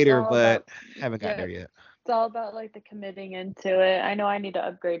Exactly. It's later, all but about. haven't got Yeah. there yet. It's all about like the committing into it. I know I need to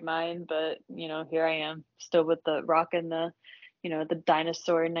upgrade mine, but here I am still with the rocking the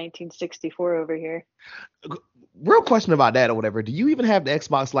dinosaur 1964 over here. Real question about that or whatever. Do you even have the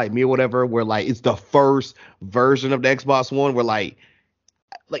Xbox like me or whatever, where like it's the first version of the Xbox One, where like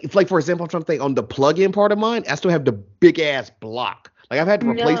it's like for example, I'm trying to think on the plug-in part of mine, I still have the big ass block. Like I've had to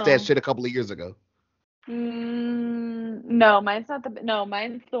replace that No. shit a couple of years ago. No, mine's not no,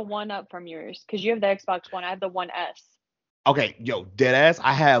 mine's the one up from yours because you have the Xbox One. I have the 1S. Okay, yo, dead ass.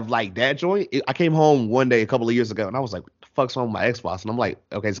 I have like that joint. I came home one day a couple of years ago, and I was like, "What the fuck's wrong with my Xbox?" And I'm like,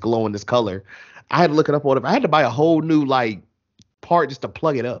 "Okay, it's glowing this color." I had to look it up or whatever. I had to buy a whole new like part just to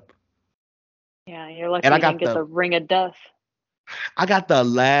plug it up. Yeah, you're And lucky you didn't get the Ring of Death. I got the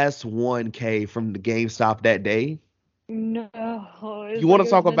last 1K from the GameStop that day. No, You it's want like to it was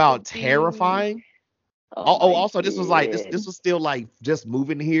talk meant to about be. terrifying? Oh Oh, my also this was like this god. was still like just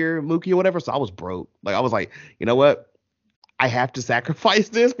moving here, Mookie or whatever. So I was broke. Like I was like, you know what? I have to sacrifice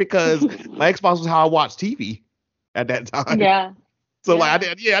this because my Xbox was how I watched TV at that time. Yeah, So like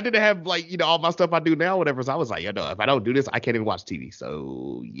yeah. I didn't have like all my stuff I do now, whatever. So I was like, if I don't do this, I can't even watch TV.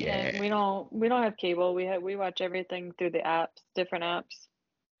 So And yeah. we don't have cable. We watch everything through the apps, different apps.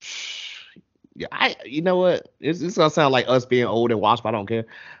 Yeah, you know what? It's gonna sound like us being old and watch, but I don't care.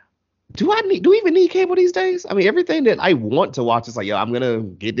 Do we even need cable these days? I mean, everything that I want to watch is like, yo, I'm gonna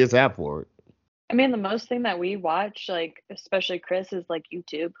get this app for it. I mean, the most thing that we watch, like especially Chris, is like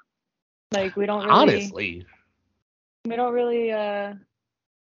YouTube. Like Honestly, we don't really yeah,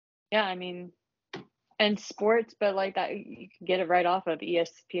 I mean, and sports, but like that you can get it right off of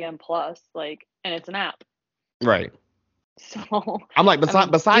ESPN Plus, like, and it's an app. right. So, I'm like, I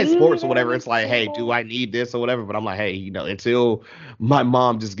mean, besides do you sports or really whatever, need it's like, hey, do cable? I need this or whatever? But I'm like, hey, until my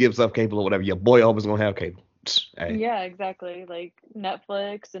mom just gives up cable or whatever, your boy always gonna have cable. Hey, Yeah, exactly. Like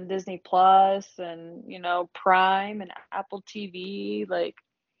Netflix and Disney Plus and, Prime and Apple TV. Like,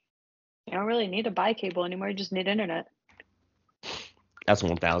 you don't really need to buy cable anymore. You just need internet. that's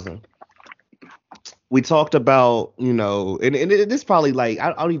 1,000. We talked about, and this probably like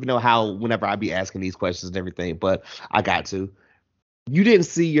I don't even know how whenever I be asking these questions and everything, but I got to. You didn't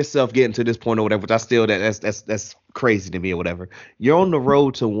see yourself getting to this point or whatever, which I still that's crazy to me or whatever. You're on the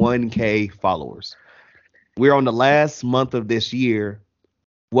road to 1K followers. We're on the last month of this year.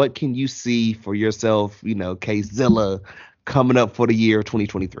 What can you see for yourself, Kzilla coming up for the year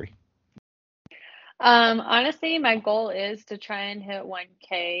 2023? Honestly, my goal is to try and hit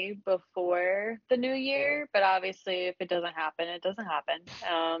 1K before the new year, but obviously if it doesn't happen, it doesn't happen.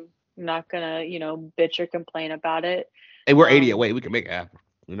 I'm not gonna, bitch or complain about it. Hey, we're 80 Um, away. We can make it happen,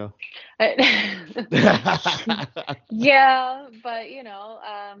 you know? Yeah, but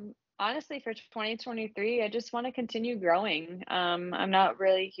honestly, for 2023, I just want to continue growing. I'm not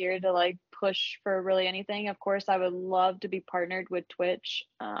really here to like push for really anything. Of course, I would love to be partnered with Twitch,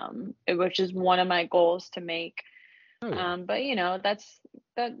 which is one of my goals to make. Oh yeah.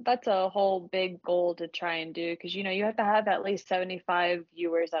 But that's a whole big goal to try and do because you have to have at least 75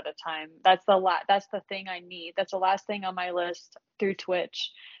 viewers at a time. That's the thing I need. That's the last thing on my list through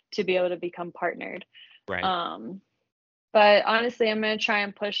Twitch to be able to become partnered. Right. Um, but honestly, I'm gonna try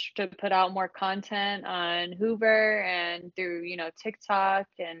and push to put out more content on Hoover and through, TikTok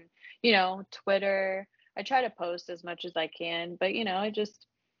and, Twitter. I try to post as much as I can, but it just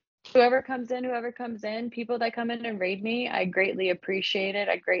whoever comes in, people that come in and raid me, I greatly appreciate it.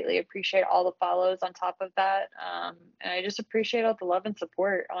 I greatly appreciate all the follows on top of that. And I just appreciate all the love and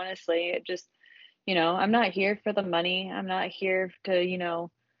support, honestly. It just, I'm not here for the money. I'm not here to,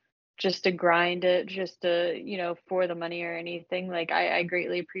 just to grind it, just to, for the money or anything. Like I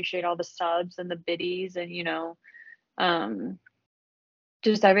greatly appreciate all the subs and the biddies and, um,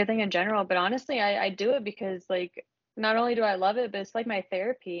 just everything in general. But honestly, I do it because like not only do I love it, but it's like my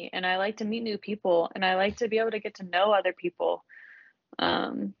therapy and I like to meet new people and I like to be able to get to know other people.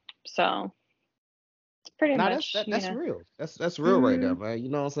 Um, so it's pretty Nah, that's much, that, that's real. That's real right there, mhm, man. You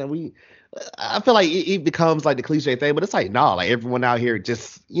know what I'm saying? I feel like it becomes like the cliche thing, but it's like nah, like everyone out here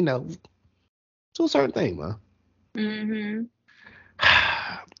just to a certain thing, man. mhm.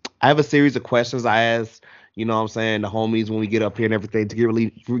 I have a series of questions I ask, what I'm saying, the homies when we get up here and everything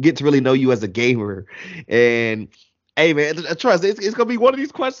get to really know you as a gamer. And hey man, trust it's gonna be one of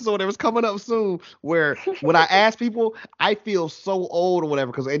these questions or whatever's coming up soon where when I ask people, I feel so old or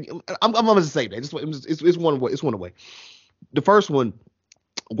whatever because I'm gonna just say that. It's one way. It's one way. The first one,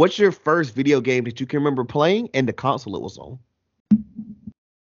 what's your first video game that you can remember playing and the console it was on?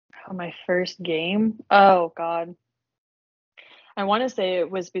 Oh, my first game. Oh God. I want to say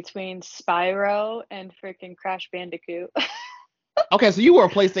it was between Spyro and freaking Crash Bandicoot. Okay, so you were a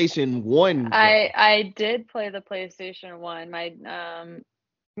PlayStation 1 girl. I did play the PlayStation 1.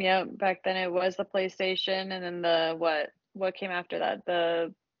 Yeah, back then it was the PlayStation and then the what came after that?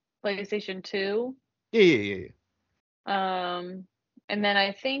 The PlayStation 2. Yeah, yeah, yeah. Um and then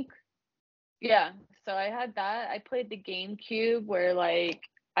I think yeah, so I had that. I played the GameCube where like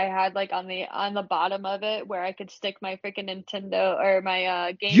I had like on the bottom of it where I could stick my freaking Nintendo or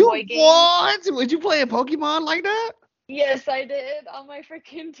my Game You Boy game. what? Would you play a Pokemon like that? Yes, I did on my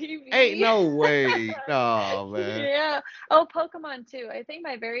freaking Ain't TV. no way. Oh man. Yeah. Oh, Pokemon too. I think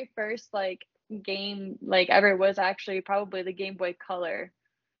my very first like game like ever was actually probably the Game Boy Color.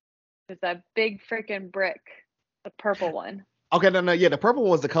 It's that big freaking brick, the purple one. Okay, no, no, yeah, the purple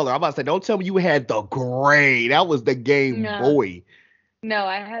one was the color. I'm about to say, don't tell me you had the gray. That was the Game No. Boy. No,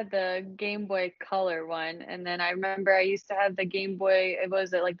 I had the Game Boy Color one, and then I remember I used to have the Game Boy. It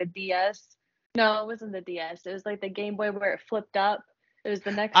was it like the DS. No, it wasn't the DS. It was like the Game Boy where it flipped up. It was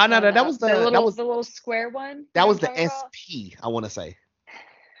the Ah, next no, no, one that up. was the The little square one. You that know what was I'm the talking about? SP. I want to say.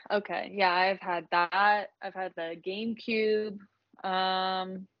 Okay, yeah, I've had that. I've had the GameCube.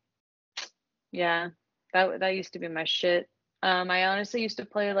 Um, yeah, that used to be my shit. I honestly used to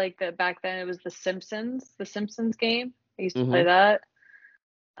play like the back then it was the Simpsons game. I used to play Hmm. that.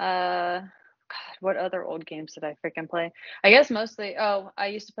 God, what other old games did I freaking play? I guess mostly. Oh, I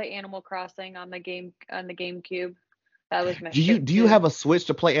used to play Animal Crossing on the GameCube. That was my Do you shit do you too. have a Switch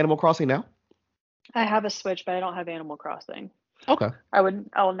to play Animal Crossing now? I have a Switch, but I don't have Animal Crossing. Okay. I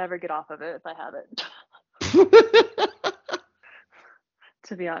will never get off of it if I have it.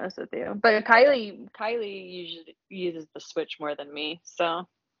 To be honest with you. But Kylie usually uses the Switch more than me, so.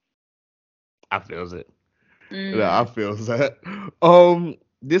 I feels it. Yeah, I Mm. feels that.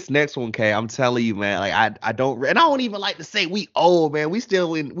 This next one, Kay, I'm telling you, man. Like I don't, and I don't even like to say we old, man. We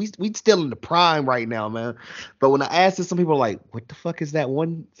still in the prime right now, man. But when I ask this, some people are like, "What the fuck is that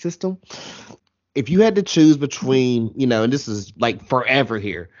one system?" If you had to choose between, and this is like forever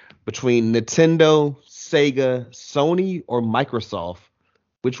here, between Nintendo, Sega, Sony, or Microsoft,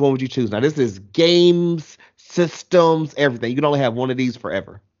 which one would you choose? Now, this is games, systems, everything. You can only have one of these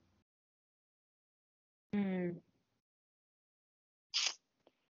forever. Mm.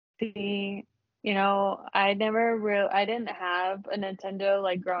 See, I didn't have a Nintendo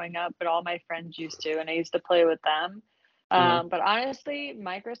like growing up, but all my friends used to, and I used to play with them. Mhm. But honestly,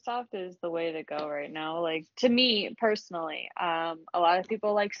 Microsoft is the way to go right now. Like to me personally, a lot of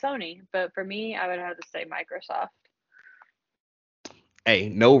people like Sony, but for me, I would have to say Microsoft. Hey,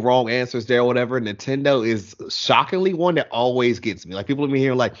 no wrong answers there, or whatever. Nintendo is shockingly one that always gets me. Like people in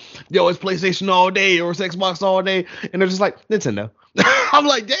here like, yo, it's PlayStation all day or it's Xbox all day, and they're just like Nintendo. I'm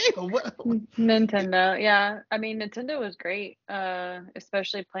like, damn, what? Nintendo, yeah. I mean, Nintendo was great,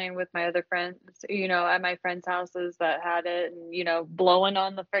 especially playing with my other friends, at my friends' houses that had it and, blowing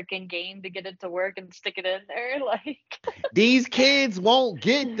on the freaking game to get it to work and stick it in there. Like, These kids won't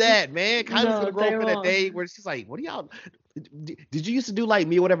get that, man. Kylie's gonna no, grow they up in a won't. day where she's like, what are y'all? Did you used to do like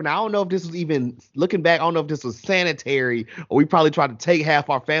me or whatever? Now I don't know if this was even looking back. I don't know if this was sanitary or we probably tried to take half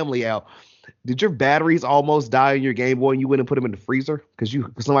our family out. Did your batteries almost die in your Game Boy and you went and put them in the freezer because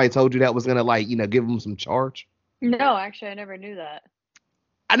somebody told you that was gonna like give them some charge? No, actually, I never knew that.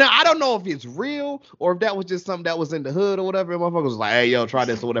 I don't know if it's real or if that was just something that was in the hood or whatever. And motherfuckers was like, hey yo, try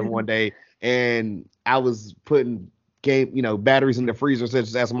this or whatever one day. And I was putting batteries in the freezer, so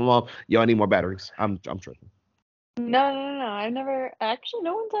just asking my mom, yo, I need more batteries. I'm tripping. No, no, no, no.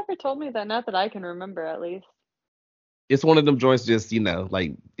 No one's ever told me that. Not that I can remember, at least. It's one of them joints just,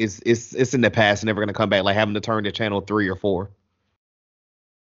 like it's in the past, never gonna come back, like having to turn to channel 3 or 4.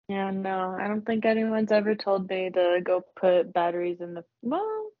 Yeah, no, I don't think anyone's ever told me to go put batteries in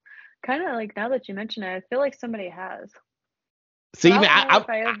well, kind of like now that you mention it, I feel like somebody has, but See, I man, don't know if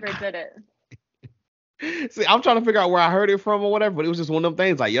I ever did it. see, I'm trying to figure out where I heard it from or whatever, but it was just one of them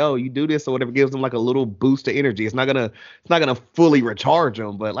things like, yo, you do this or whatever, gives them like a little boost of energy. It's not gonna fully recharge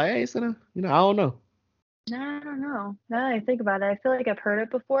them, but like, hey, it's gonna, I don't know. No, I don't know. Now that I think about it, I feel like I've heard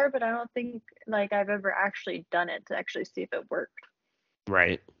it before, but I don't think like I've ever actually done it to actually see if it worked.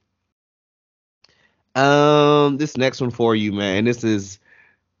 Right. This next one for you, man. This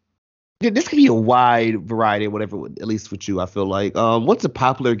could be a wide variety, whatever. At least with you, I feel like. What's a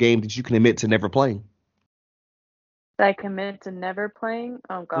popular game that you can admit to never playing? That I commit to never playing.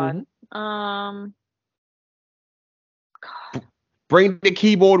 Oh Hmm. God. Bring the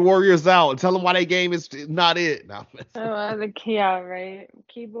keyboard warriors out and tell them why that game is not it. No. Yeah, right.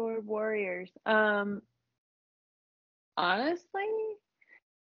 Keyboard warriors. Honestly,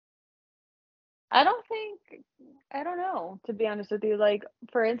 I don't think I don't know, to be honest with you. Like,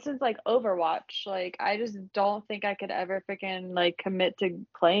 for instance, like Overwatch, like I just don't think I could ever freaking like commit to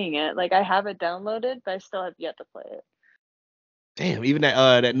playing it. Like I have it downloaded, but I still have yet to play it. Damn, even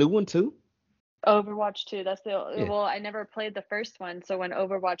that new one too. Overwatch 2, Yeah. well, I never played the first one, so when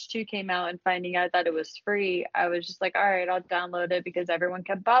Overwatch 2 came out and finding out that it was free, I was just like, all right, I'll download it because everyone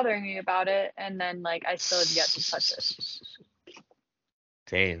kept bothering me about it, and then like I still have yet to touch it.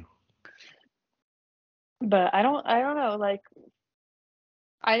 Damn. But I don't know, like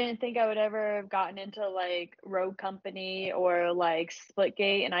I didn't think I would ever have gotten into like Rogue Company or like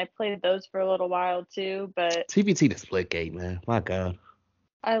Splitgate, and I played those for a little while too, but TBT to Splitgate, man. My God.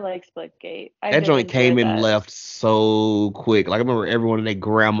 I like Splitgate. I That did joint enjoy came and that. left so quick. Like I remember everyone in their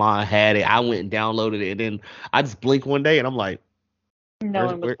grandma had it. I went and downloaded it, and then I just blinked one day, and I'm like, No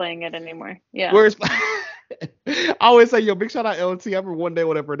 "Where's one was playing it anymore. Yeah. where's?" I always say, "Yo, big shout out LT." I remember one day,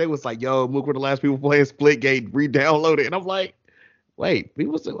 whatever, they was like, "Yo, Mook were the last people playing Splitgate. Re-download it," and I'm like, "Wait,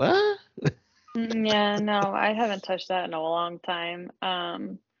 people say what?" Yeah, no, I haven't touched that in a long time.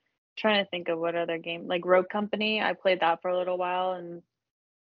 Trying to think of what other game, like Rogue Company, I played that for a little while and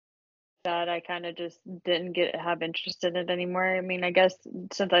that I kind of just didn't have interest in it anymore. I mean, I guess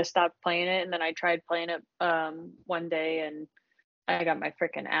since I stopped playing it and then I tried playing it one day and I got my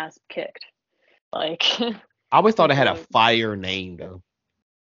freaking ass kicked. Like I always thought it with had a the fire name though.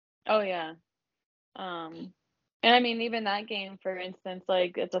 oh yeah. Um and I mean even that game for instance,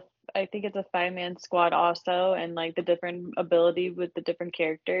 like I think it's a five-man squad also and like the different ability with the different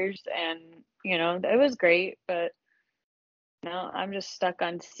characters and it was great, but No, I'm just stuck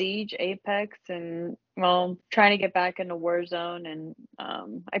on Siege, Apex, and well, trying to get back into Warzone. And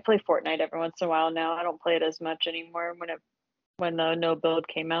I play Fortnite every once in a while now. I don't play it as much anymore when the no build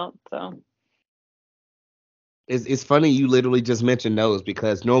came out. So It's funny you literally just mentioned those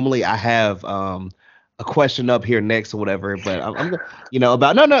because normally I have a question up here next or whatever, but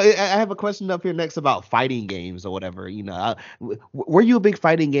about no, I have a question up here next about fighting games or whatever. Were you a big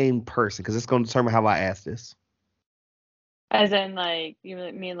fighting game person? Because it's going to determine how I ask this. as in like you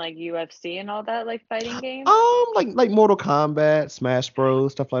mean like UFC and all that, like fighting games? Like Mortal Kombat, Smash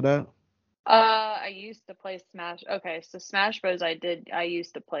Bros, stuff like that. I used to play Smash. Okay, so Smash Bros. I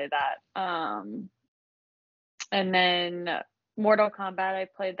used to play that. And then Mortal Kombat, I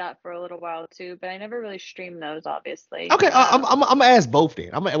played that for a little while too, but I never really streamed those, obviously. Okay, I'm gonna ask both then.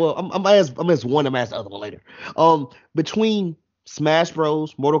 I'm gonna ask one. I'm gonna ask the other one later. Between Smash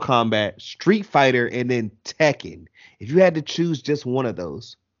Bros, Mortal Kombat, Street Fighter, and then Tekken, if you had to choose just one of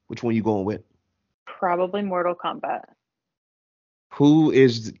those, which one you going with? Probably Mortal Kombat. Who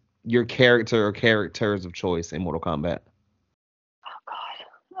is your character or characters of choice in Mortal Kombat? Oh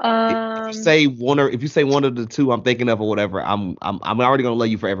God. If you say one of the two I'm thinking of or whatever, I'm already gonna love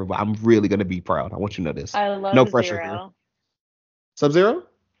you forever, but I'm really gonna be proud. I want you to know this. I No love pressure here. Zero. Sub-Zero?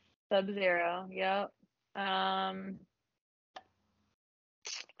 Sub-Zero. Yep.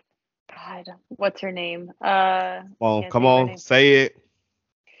 God, what's her name? Oh, Can't come think of her on, name. say it.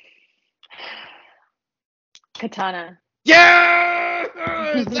 Katana. Yeah,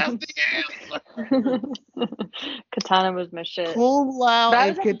 that's the answer. Katana was my shit. Kung Lao But and I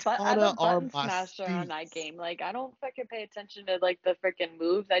was Katana a are button my smasher on that steeds. game. Like I don't fucking pay attention to like the freaking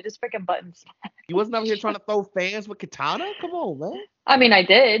moves. I just freaking button smash. You wasn't out here trying to throw fans with Katana? Come on, man. I mean, I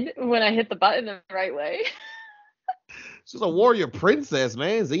did when I hit the button the right way. She's a warrior princess,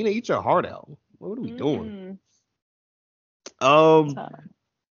 man. Xena, eat your heart out. What are we doing? Mm-mm. Um,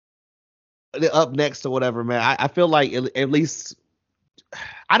 up next or whatever, man. I feel like at least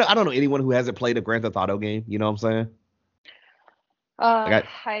I don't know anyone who hasn't played a Grand Theft Auto game. You know what I'm saying?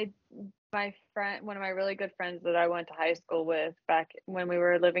 Like My friend, one of my really good friends that I went to high school with back when we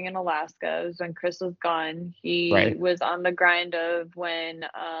were living in Alaska, it was when Chris was gone. He right. was on the grind of when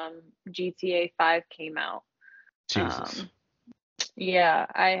GTA 5 came out. Jesus. Yeah,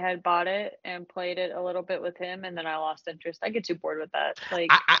 I had bought it and played it a little bit with him, and then I lost interest. I get too bored with that. Like,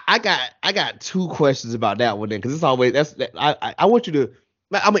 I got two questions about that one then because it's always I want you to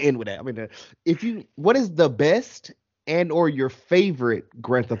I'm gonna end with that. I mean, what is the best and or your favorite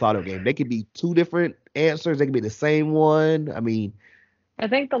Grand Theft Auto game? They could be two different answers. They could be the same one. I mean, I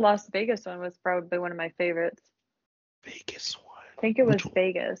think the Las Vegas one was probably one of my favorites. Vegas one. I think it was Which one?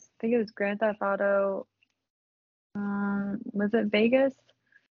 Vegas. I think it was Grand Theft Auto. Was it Vegas?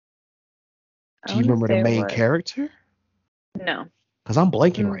 I Do you want to remember the say it main was. character? No. Because I'm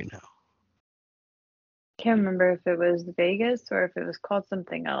blanking right now. Can't remember if it was Vegas or if it was called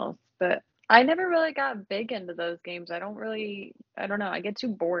something else, but I never really got big into those games. I don't know. I get too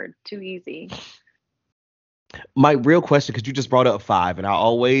bored too easy. My real question, because you just brought up 5, and I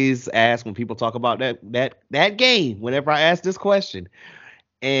always ask when people talk about that game, whenever I ask this question.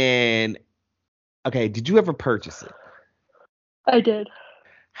 And okay, did you ever purchase it? I did.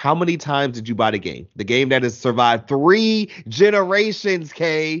 How many times did you buy the game? The game that has survived 3 generations,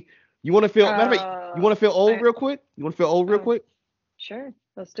 Kay. You want to feel matter of fact, you want to feel old real quick? You want to feel old real quick? Sure,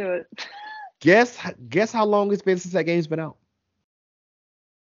 let's do it. Guess how long it's been since that game's been out?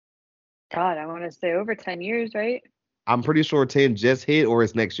 God, I want to say over 10 years, right? I'm pretty sure 10 just hit or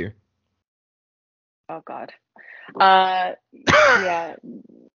it's next year. Oh God. Yeah.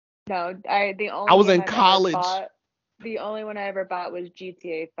 No, I was in college. The only one I ever bought was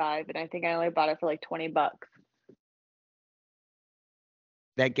GTA 5, and I think I only bought it for like $20.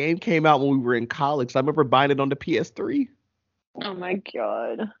 That game came out when we were in college. I remember buying it on the PS3. Oh my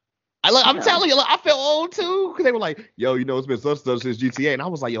God. I'm telling you, I feel old too because they were like, "Yo, it's been such and such since GTA," and I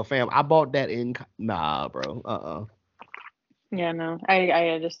was like, "Yo, fam, I bought that in." Nah, bro. Yeah, no,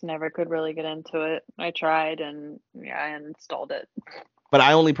 I just never could really get into it. I tried and yeah, I installed it. But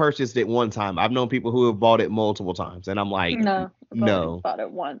I only purchased it one time. I've known people who have bought it multiple times, and I'm like, No, I've only no. bought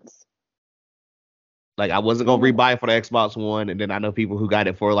it once. Like I wasn't gonna rebuy it for the Xbox One, and then I know people who got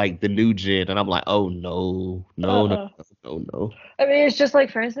it for like the new gen, and I'm like, oh no. I mean, it's just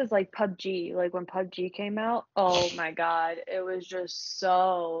like, for instance, like PUBG. Like when PUBG came out, oh my God, it was just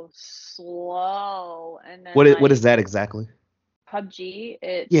so slow. And then What is that exactly? PUBG,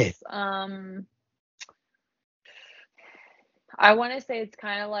 it's I want to say it's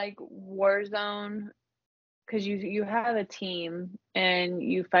kind of like Warzone, because you have a team and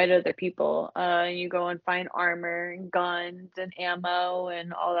you fight other people. You go and find armor and guns and ammo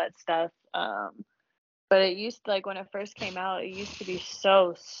and all that stuff. But it used to, like when it first came out, it used to be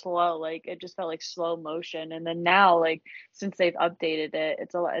so slow. Like it just felt like slow motion. And then now, like since they've updated it,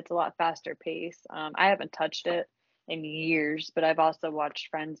 it's a lot faster pace. I haven't touched it in years, but I've also watched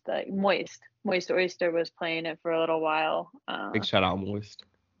friends that Moist Oyster was playing it for a little while. Big shout out, Moist.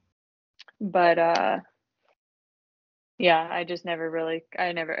 But yeah, I just never really,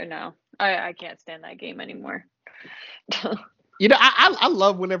 I never, no, I can't stand that game anymore. You know, I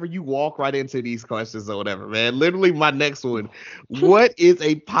love whenever you walk right into these questions or whatever, man. Literally, my next one. What is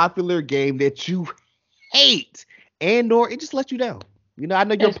a popular game that you hate and/or it just let you down? You know, I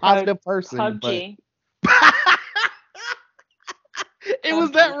know you're a It's probably positive person, but PUBG. it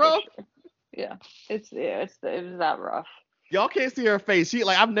was that PUBG for rough. sure. Yeah, it was that rough. Y'all can't see her face. She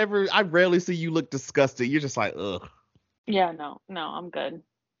like I rarely see you look disgusted. You're just like, ugh. Yeah, no, I'm good.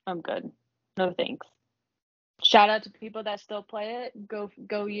 I'm good. No thanks. Shout out to people that still play it. Go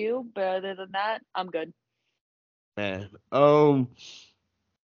you. But other than that, I'm good. Man. The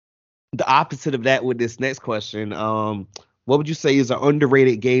opposite of that with this next question. What would you say is an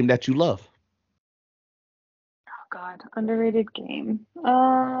underrated game that you love? Oh God, underrated game.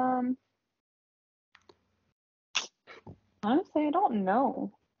 Honestly, I don't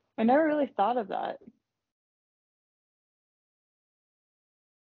know. I never really thought of that.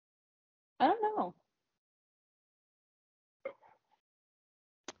 I don't know.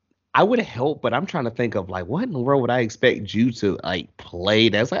 I would help, but I'm trying to think of like what in the world would I expect you to like play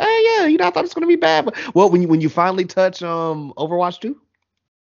that's like, oh yeah, you know, I thought it was gonna be bad. But well, when you finally touch Overwatch 2?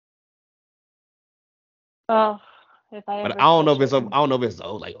 Oh, if I But ever touch it. I don't know if it's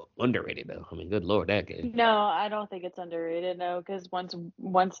like underrated though. I mean, good lord, that game. No, I don't think it's underrated. No, because once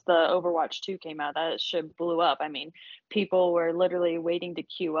the Overwatch 2 came out, that shit blew up. I mean, people were literally waiting to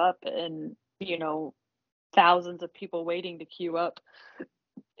queue up, and thousands of people waiting to queue up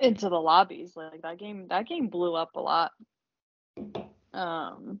into the lobbies. Like that game blew up a lot.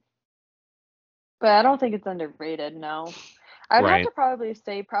 Um, but I don't think it's underrated. No, I'd have Right. to probably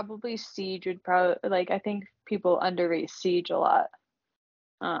say probably Siege would probably like I think people underrate Siege a lot.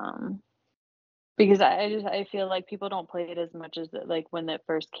 Um, because I feel like people don't play it as much as like when it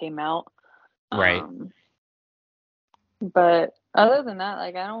first came out. Right. Um, but other than that,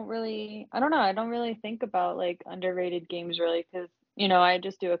 like I don't know, I don't really think about like underrated games really because I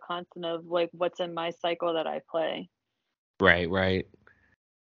just do a constant of like what's in my cycle that I play. Right. Right.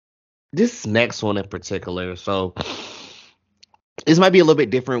 This next one in particular, so this might be a little bit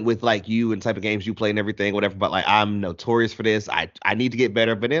different with like you and type of games you play and everything, whatever. But like I'm notorious for this. I need to get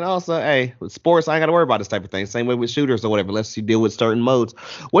better. But then also, hey, with sports, I ain't gotta worry about this type of thing. Same way with shooters or whatever, unless you deal with certain modes.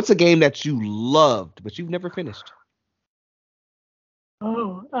 What's a game that you loved but you've never finished?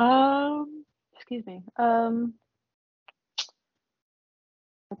 Oh, excuse me.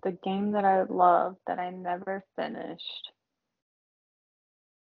 The game that I love that I never finished.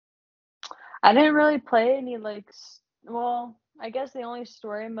 I didn't really play any like well, I guess the only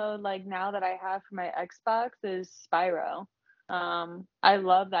story mode like now that I have for my Xbox is Spyro. I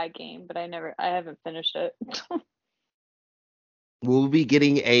love that game, but I haven't finished it. We'll be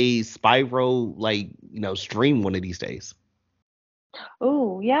getting a Spyro stream one of these days.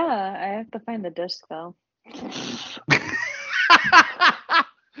 Oh, yeah, I have to find the disc though.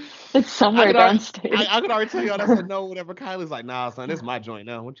 It's I somewhere could already, downstairs. I could already tell y'all that's a no. Whatever Kylie's like, nah, son, this is my joint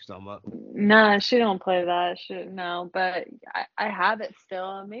now. What you talking about? Nah, she don't play that. No, but I have it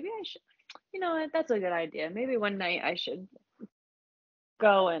still. Maybe I should. You know what? That's a good idea. Maybe one night I should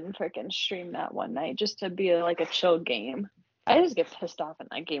go and freaking stream that one night just to be like a chill game. I just get pissed off in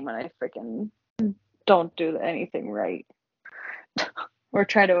that game when I freaking don't do anything right or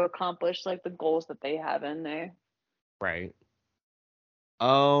try to accomplish like the goals that they have in there. Right.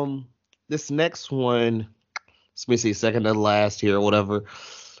 Um, this next one, let me see, second to last here, or whatever.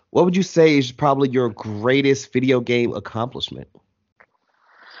 What would you say is probably your greatest video game accomplishment?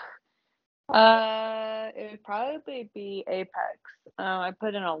 It would probably be Apex. I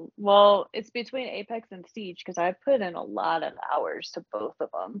put in well, it's between Apex and Siege because I put in a lot of hours to both of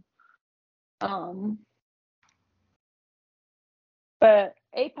them. Um, but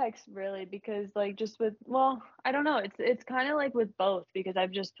Apex really because like just with I don't know, it's kind of like with both because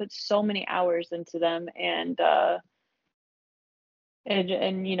I've just put so many hours into them and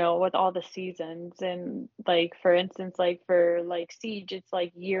with all the seasons and like for instance like for like Siege it's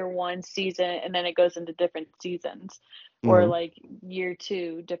like year 1 season and then it goes into different seasons or Hmm. like year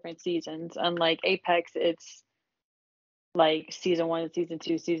 2 different seasons unlike Apex it's like season 1 season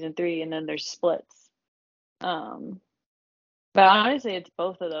 2 season 3 and then there's splits Um, but honestly, it's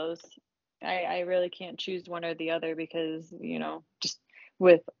both of those. I really can't choose one or the other because, just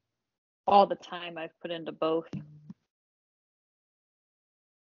with all the time I've put into both.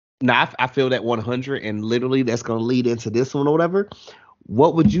 Now, I feel that 100, and literally that's going to lead into this one or whatever.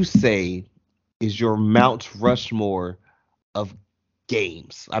 What would you say is your Mount Rushmore of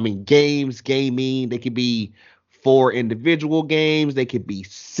games? I mean, games, gaming, they could be four individual games, they could be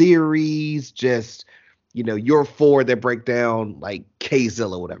series, just, your four that break down like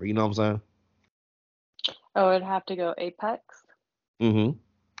Kzilla or whatever. You know what I'm Oh, I'd have to go Apex, saying?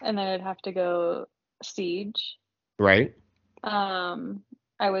 and then I'd have to go Siege. Right. Um,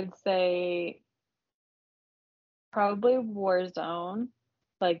 I would say probably Warzone,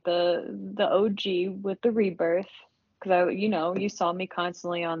 like the OG with the rebirth, because you saw me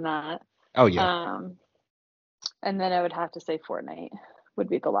constantly on that. Oh, yeah. Um, and then I would have to say Fortnite would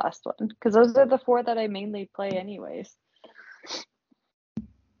be the last one, because those are the four that I mainly play anyways.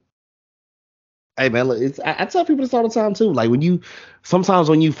 Hey man, look, I tell people this all the time too. Like sometimes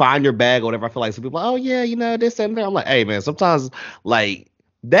when you find your bag or whatever, I feel like some people, oh yeah, this and that. I'm like, hey man, sometimes like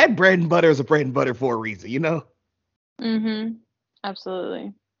that bread and butter is a bread and butter for a reason.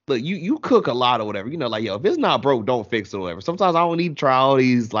 Absolutely. Look, you cook a lot or whatever. Like yo, if it's not broke, don't fix it or whatever. Sometimes I don't need to try all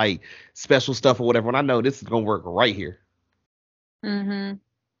these like special stuff or whatever when I know this is gonna work right here.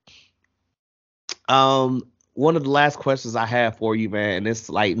 One of the last questions I have for you, man, and it's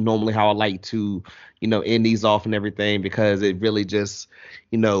like normally how I like to, end these off and everything because it really just,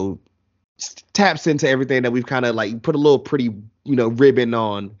 you know, taps into everything that we've kind of like put a little pretty, ribbon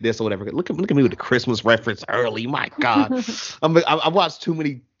on this or whatever. Look at me with the Christmas reference early. My God, I watched too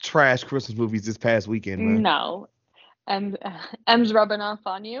many trash Christmas movies this past weekend, man. No, M's rubbing off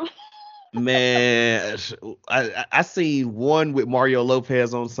on you. Man, I seen one with Mario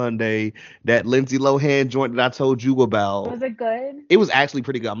Lopez on Sunday, that Lindsay Lohan joint that I told you about. Was it good? It was actually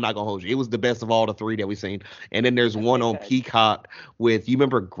pretty good. I'm not gonna hold you. It was the best of all the three that we've seen. And then there's one Okay, on good. Peacock with, you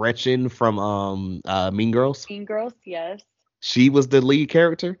remember Gretchen from Mean Girls? Mean Girls, yes. She was the lead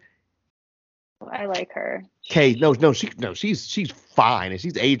character. I like her. Okay, she's fine and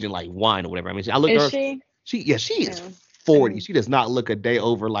she's aging like wine or whatever. I mean, I looked at Is her. she? She is Yeah. 40. She does not look a day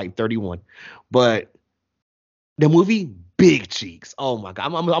over like 31. But the movie, big cheeks. Oh my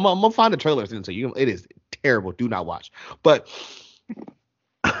god, I'm gonna find the trailer and so you. It is terrible. Do not watch. But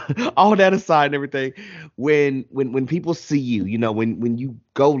all that aside and everything, when people see you, when you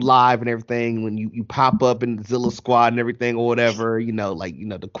go live and everything, when you pop up in the Zilla Squad and everything or whatever, like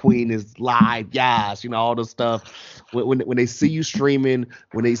the Queen is live, yes, all this stuff. When they see you streaming,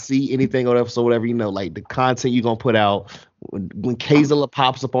 when they see anything or whatever, so whatever, like the content you're gonna put out, when Kzilla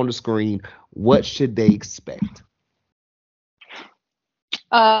pops up on the screen, what should they expect?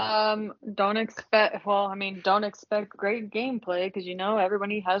 Don't expect great gameplay because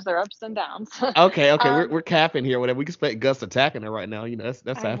everybody has their ups and downs. Okay, we're capping here. Whatever, we can expect Gus attacking her right now. That's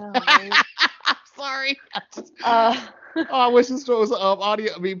I how. know, right? I'm sorry. Oh, I wish this was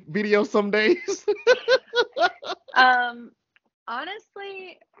video some days.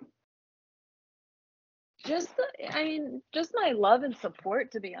 Honestly, just my love and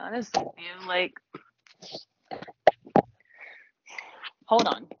support, to be honest with you. Like, hold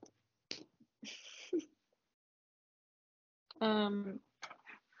on.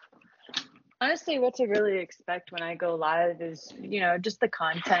 Honestly, what to really expect when I go live is, just the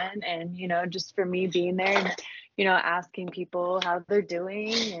content and, just for me being there and, asking people how they're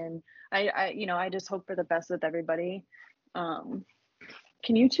doing. And I just hope for the best with everybody. Can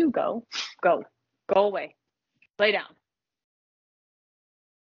you two go away, lay down.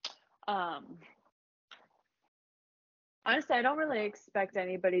 Honestly, I don't really expect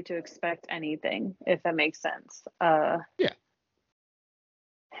anybody to expect anything, if that makes sense. Yeah.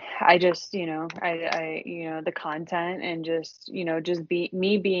 I just, the content and just, just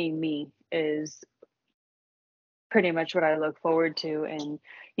being me is pretty much what I look forward to, and,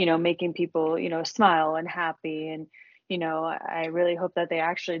 making people, smile and happy. And, I really hope that they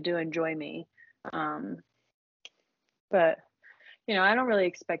actually do enjoy me. But, I don't really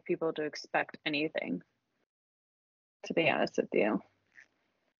expect people to expect anything, to be honest with you.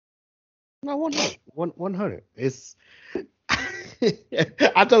 No, 100. 100. It's.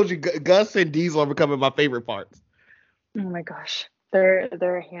 I told you, Gus and Diesel are becoming my favorite parts. Oh my gosh, they're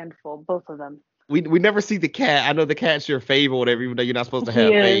a handful, both of them. We never see the cat. I know the cat's your favorite, whatever, even though you're not supposed to He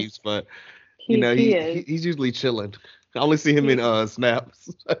have is. faves, but He is. he's usually chilling. I only see him in snaps.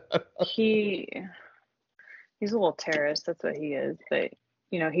 He's a little terrorist. That's what he is. But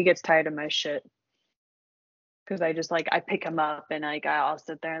he gets tired of my shit because I just like I pick him up and like I'll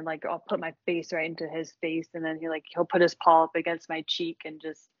sit there and like I'll put my face right into his face and then he'll put his paw up against my cheek and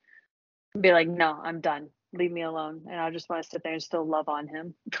just be like, no, I'm done. Leave me alone. And I just want to sit there and still love on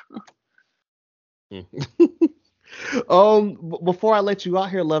him. Before I let you out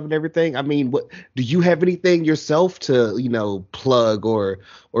here, loving everything, I mean, what do you have anything yourself to, plug or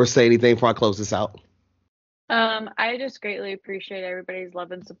say anything before I close this out? I just greatly appreciate everybody's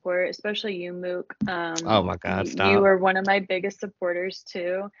love and support, especially you, Mook. Oh my God, You stop. are one of my biggest supporters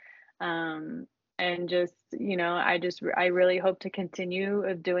too. And just, I really hope to continue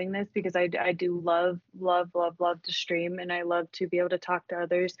of doing this because I do love to stream and I love to be able to talk to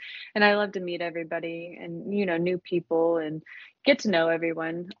others and I love to meet everybody and, new people and get to know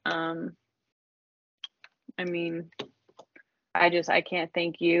everyone. I mean, I can't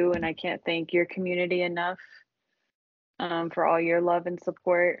thank you and I can't thank your community enough for all your love and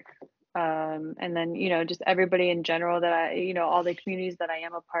support. And then, just everybody in general that all the communities that I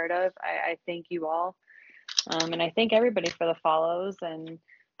am a part of, I thank you all. And I thank everybody for the follows and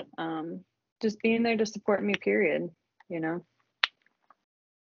just being there to support me, period,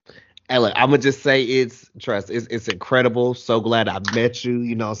 Hey, look, I'm gonna just say it's incredible. So glad I met you.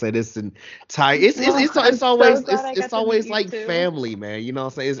 You know what I'm saying? It's entire Well, I'm it's so always glad I it's got to meet always you like too. family, man. You know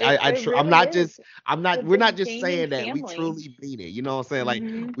what I'm saying? It I'm really not is. just It's a we're not big just gaming saying that. We family. truly mean it. You know what I'm saying? Like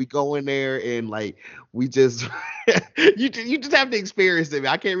Hmm. we go in there and like we just you just have to experience it.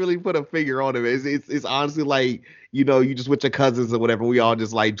 Man. I can't really put a figure on it. It's honestly like you just with your cousins or whatever. We all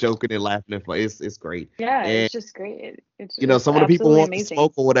just like joking and laughing and fun. It's great. Yeah, And it's just great. It's some of the people absolutely want to amazing.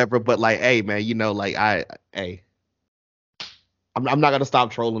 smoke or whatever, but like, hey, man, like hey, I'm not gonna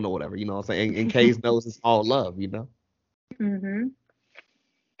stop trolling or whatever. You know what I'm saying? And Kay's knows it's all love. Hmm. And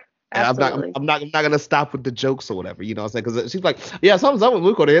Absolutely. I'm not gonna stop with the jokes or whatever. You know what I'm saying? Because she's like, yeah, something's up with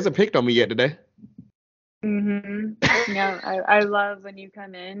Muko. He hasn't picked on me yet today. Hmm. Yeah, I love when you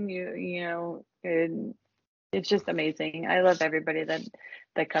come in. It's just amazing. I love everybody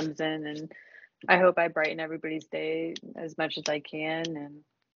that comes in, and I hope I brighten everybody's day as much as I can. And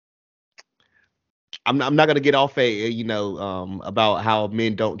I'm not gonna get off about how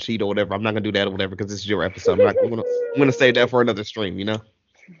men don't cheat or whatever. I'm not gonna do that or whatever because this is your episode. I'm gonna save that for another stream.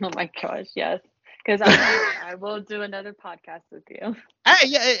 oh my gosh, yes, because I will do another podcast with you. Hey,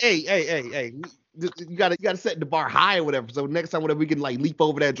 yeah, hey. You gotta set the bar high or whatever. So next time, whatever, we can like leap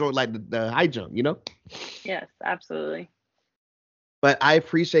over that joint like the high jump. Yes, absolutely. But I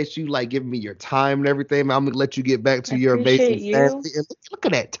appreciate you like giving me your time and everything. Man. I'm gonna let you get back I to your amazing appreciate family. you. And look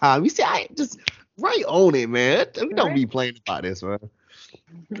at that time. You see, I just right on it, man. We don't Right. be playing about this, man.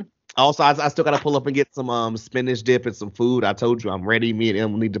 Also, I still gotta pull up and get some spinach dip and some food. I told you I'm ready. Me and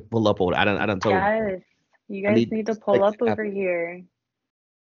him need to pull up on it. I done told him. Yes, you I guys need need to to pull make up that over happen. here.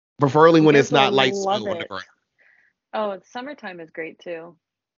 Preferably You when guys it's not like will love snow on the it. ground. Oh, summertime is great too.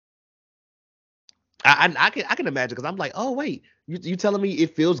 I can imagine because I'm like, oh wait, you telling me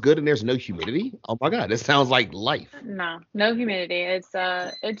it feels good and there's no humidity? Oh my god, this sounds like life. No humidity.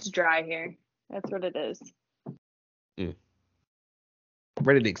 It's dry here. That's what it is. Mm. I'm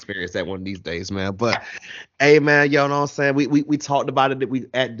ready to experience that one of these days, man. But hey, man, you know what I'm saying? We talked about it that we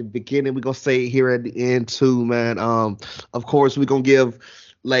at the beginning. We're gonna say it here at the end too, man. Of course, we're gonna give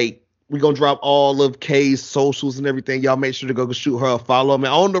we're gonna drop all of Kay's socials and everything. Y'all make sure to go shoot her a follow,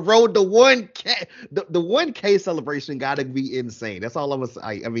 man. On the road, the 1K, the 1K celebration gotta be insane. That's all I'm gonna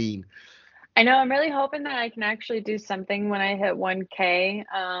say. I mean, I know. I'm really hoping that I can actually do something when I hit 1K.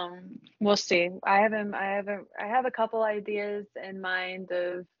 We'll see. I have a couple ideas in mind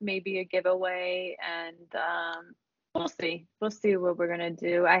of maybe a giveaway, and we'll see. We'll see what we're gonna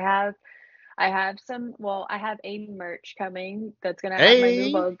do. I have some. Well, I have a merch coming that's gonna have my new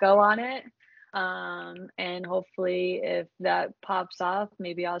hey, logo on it. And hopefully, if that pops off,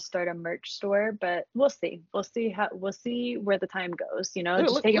 maybe I'll start a merch store. But we'll see. We'll see where the time goes.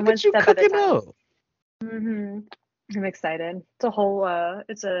 Just taking look one at you step at a cooking time. up. Hmm. I'm excited. It's a whole.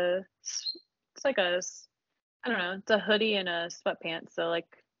 It's like I don't know. It's a hoodie and a sweatpants. So like,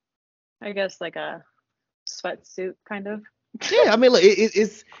 I guess like a sweatsuit kind of. Yeah, I mean, look,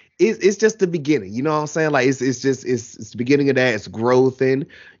 it's just the beginning. You know what I'm saying? Like it's the beginning of that. It's growth and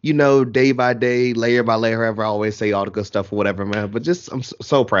day by day, layer by layer. However, I always say all the good stuff or whatever, man. But just I'm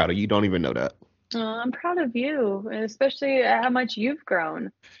so proud of you. You don't even know that. I'm proud of you, and especially how much you've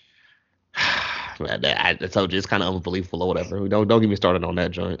grown. Man, I told you it's kind of unbelievable or whatever. Don't get me started on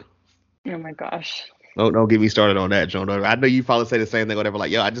that joint. Oh my gosh. Don't get me started on that joint. I know you probably say the same thing, or whatever.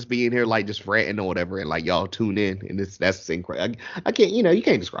 Like, yo, I just be in here like just ranting or whatever, and like y'all tune in, and that's incredible. I can't, you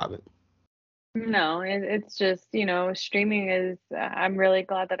can't describe it. No, it's just, streaming is, I'm really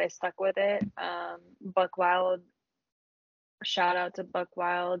glad that I stuck with it. Buck Wild, shout out to Buck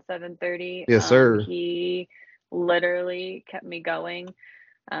Wild 730. Yes, sir. He literally kept me going.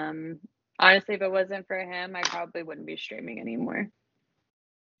 Um, Honestly, if it wasn't for him, I probably wouldn't be streaming anymore.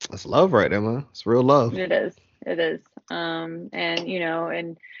 That's love right there, man. It's real love. It is. It is.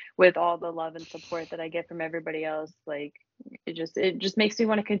 And with all the love and support that I get from everybody else, like it just makes me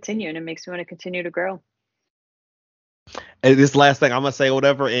want to continue, and it makes me want to continue to grow. And this last thing I'm gonna say,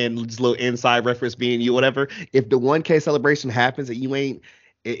 whatever, and just a little inside reference being you, whatever. If the 1K celebration happens and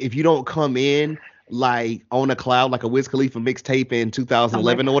if you don't come in like on a cloud like a Wiz Khalifa mixtape in Oh my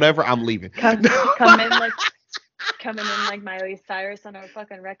 2011 or God. whatever, I'm leaving. Coming in like Miley Cyrus on a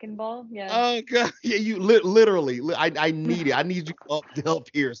fucking wrecking ball. Yeah. Oh God, yeah, you literally. I need it. I need you up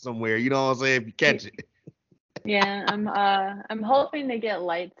here somewhere. You know what I'm saying? If you catch it. Yeah, I'm hoping to get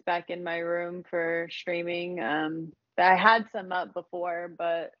lights back in my room for streaming. I had some up before,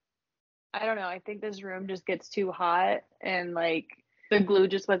 but I don't know. I think this room just gets too hot and like the glue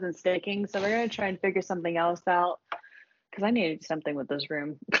just wasn't sticking. So we're gonna try and figure something else out because I needed something with this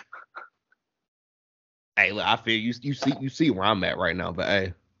room. Hey, look, I feel you. You see where I'm at right now, but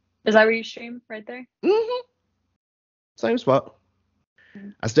hey. Is that where you stream right there? Mm-hmm. Same spot.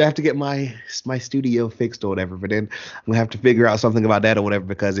 I still have to get my studio fixed or whatever, but then I'm gonna have to figure out something about that or whatever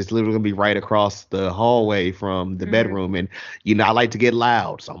because it's literally gonna be right across the hallway from the bedroom, and I like to get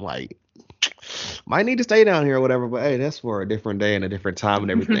loud, so I'm like, might need to stay down here or whatever. But hey, that's for a different day and a different time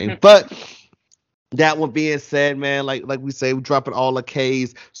and everything. But that one being said, man, like we say, we're dropping all the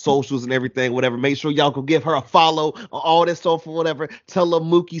K's socials and everything, whatever. Make sure y'all go give her a follow on all this stuff or whatever. Tell her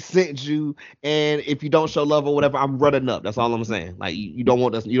Mookie sent you, and if you don't show love or whatever, I'm running up. That's all I'm saying. Like you don't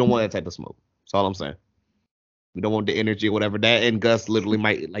want that type of smoke. That's all I'm saying. We don't want the energy or whatever. That and Gus literally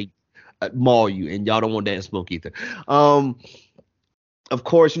might like maul you, and y'all don't want that smoke either. Of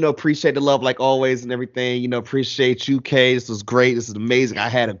course, appreciate the love like always and everything. Appreciate you, K. This was great. This is amazing. I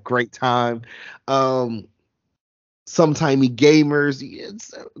had a great time. Sometimey gamers.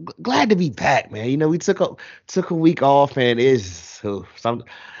 It's glad to be back, man. We took a week off, and it's some.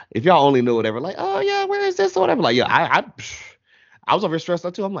 If y'all only knew whatever, like, oh yeah, where is this or whatever. Like, yeah, I was over stressed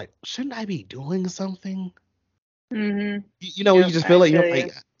out too. I'm like, shouldn't I be doing something? Mm-hmm. You just feel like you're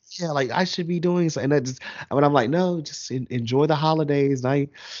like, yeah, like I should be doing something. I'm like, no, just enjoy the holidays. And I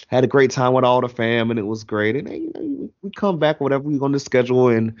had a great time with all the fam, and it was great. And we come back, whatever we on the schedule,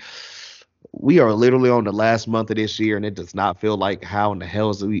 and we are literally on the last month of this year, and it does not feel like how in the hell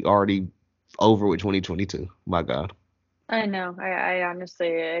is we already over with 2022. My God. I know. I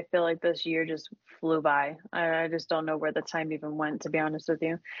honestly, I feel like this year just flew by. I just don't know where the time even went, to be honest with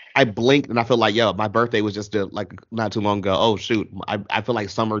you. I blinked and I feel like, yo, my birthday was just like not too long ago. Oh shoot, I feel like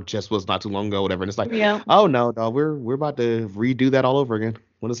summer just was not too long ago, whatever. And it's like, yeah. Oh no, we're about to redo that all over again.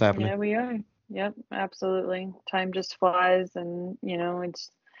 What is happening? Yeah, we are. Yep, absolutely. Time just flies, and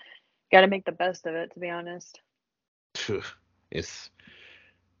it's got to make the best of it, to be honest. It's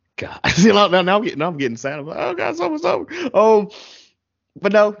God. Now I'm getting sad. I'm like, oh God, summer's over.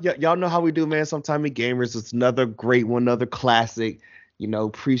 But no, y'all know how we do, man. Sometimey gamers. It's another great one, another classic.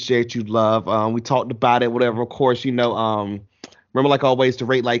 Appreciate you, love. We talked about it, whatever. Of course, remember, like always, to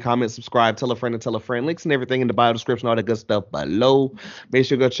rate, like, comment, subscribe, tell a friend and tell a friend. Links and everything in the bio description, all that good stuff below. Make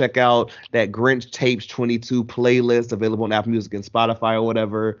sure to go check out that Grinch Tapes 22 playlist available on Apple Music and Spotify or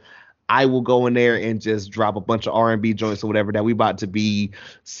whatever. I will go in there and just drop a bunch of R&B joints or whatever that we about to be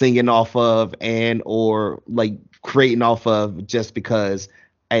singing off of and or like creating off of just because,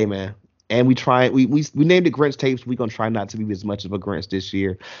 hey man. And we named it Grinch Tapes. We're gonna try not to be as much of a Grinch this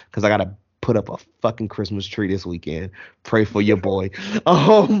year because I gotta put up a fucking Christmas tree this weekend. Pray for your boy.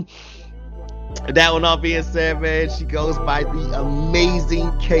 That one all being said, man, she goes by the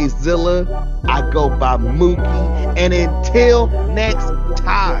amazing Kzilla. I go by Mookie. And until next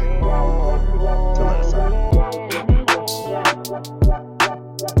time.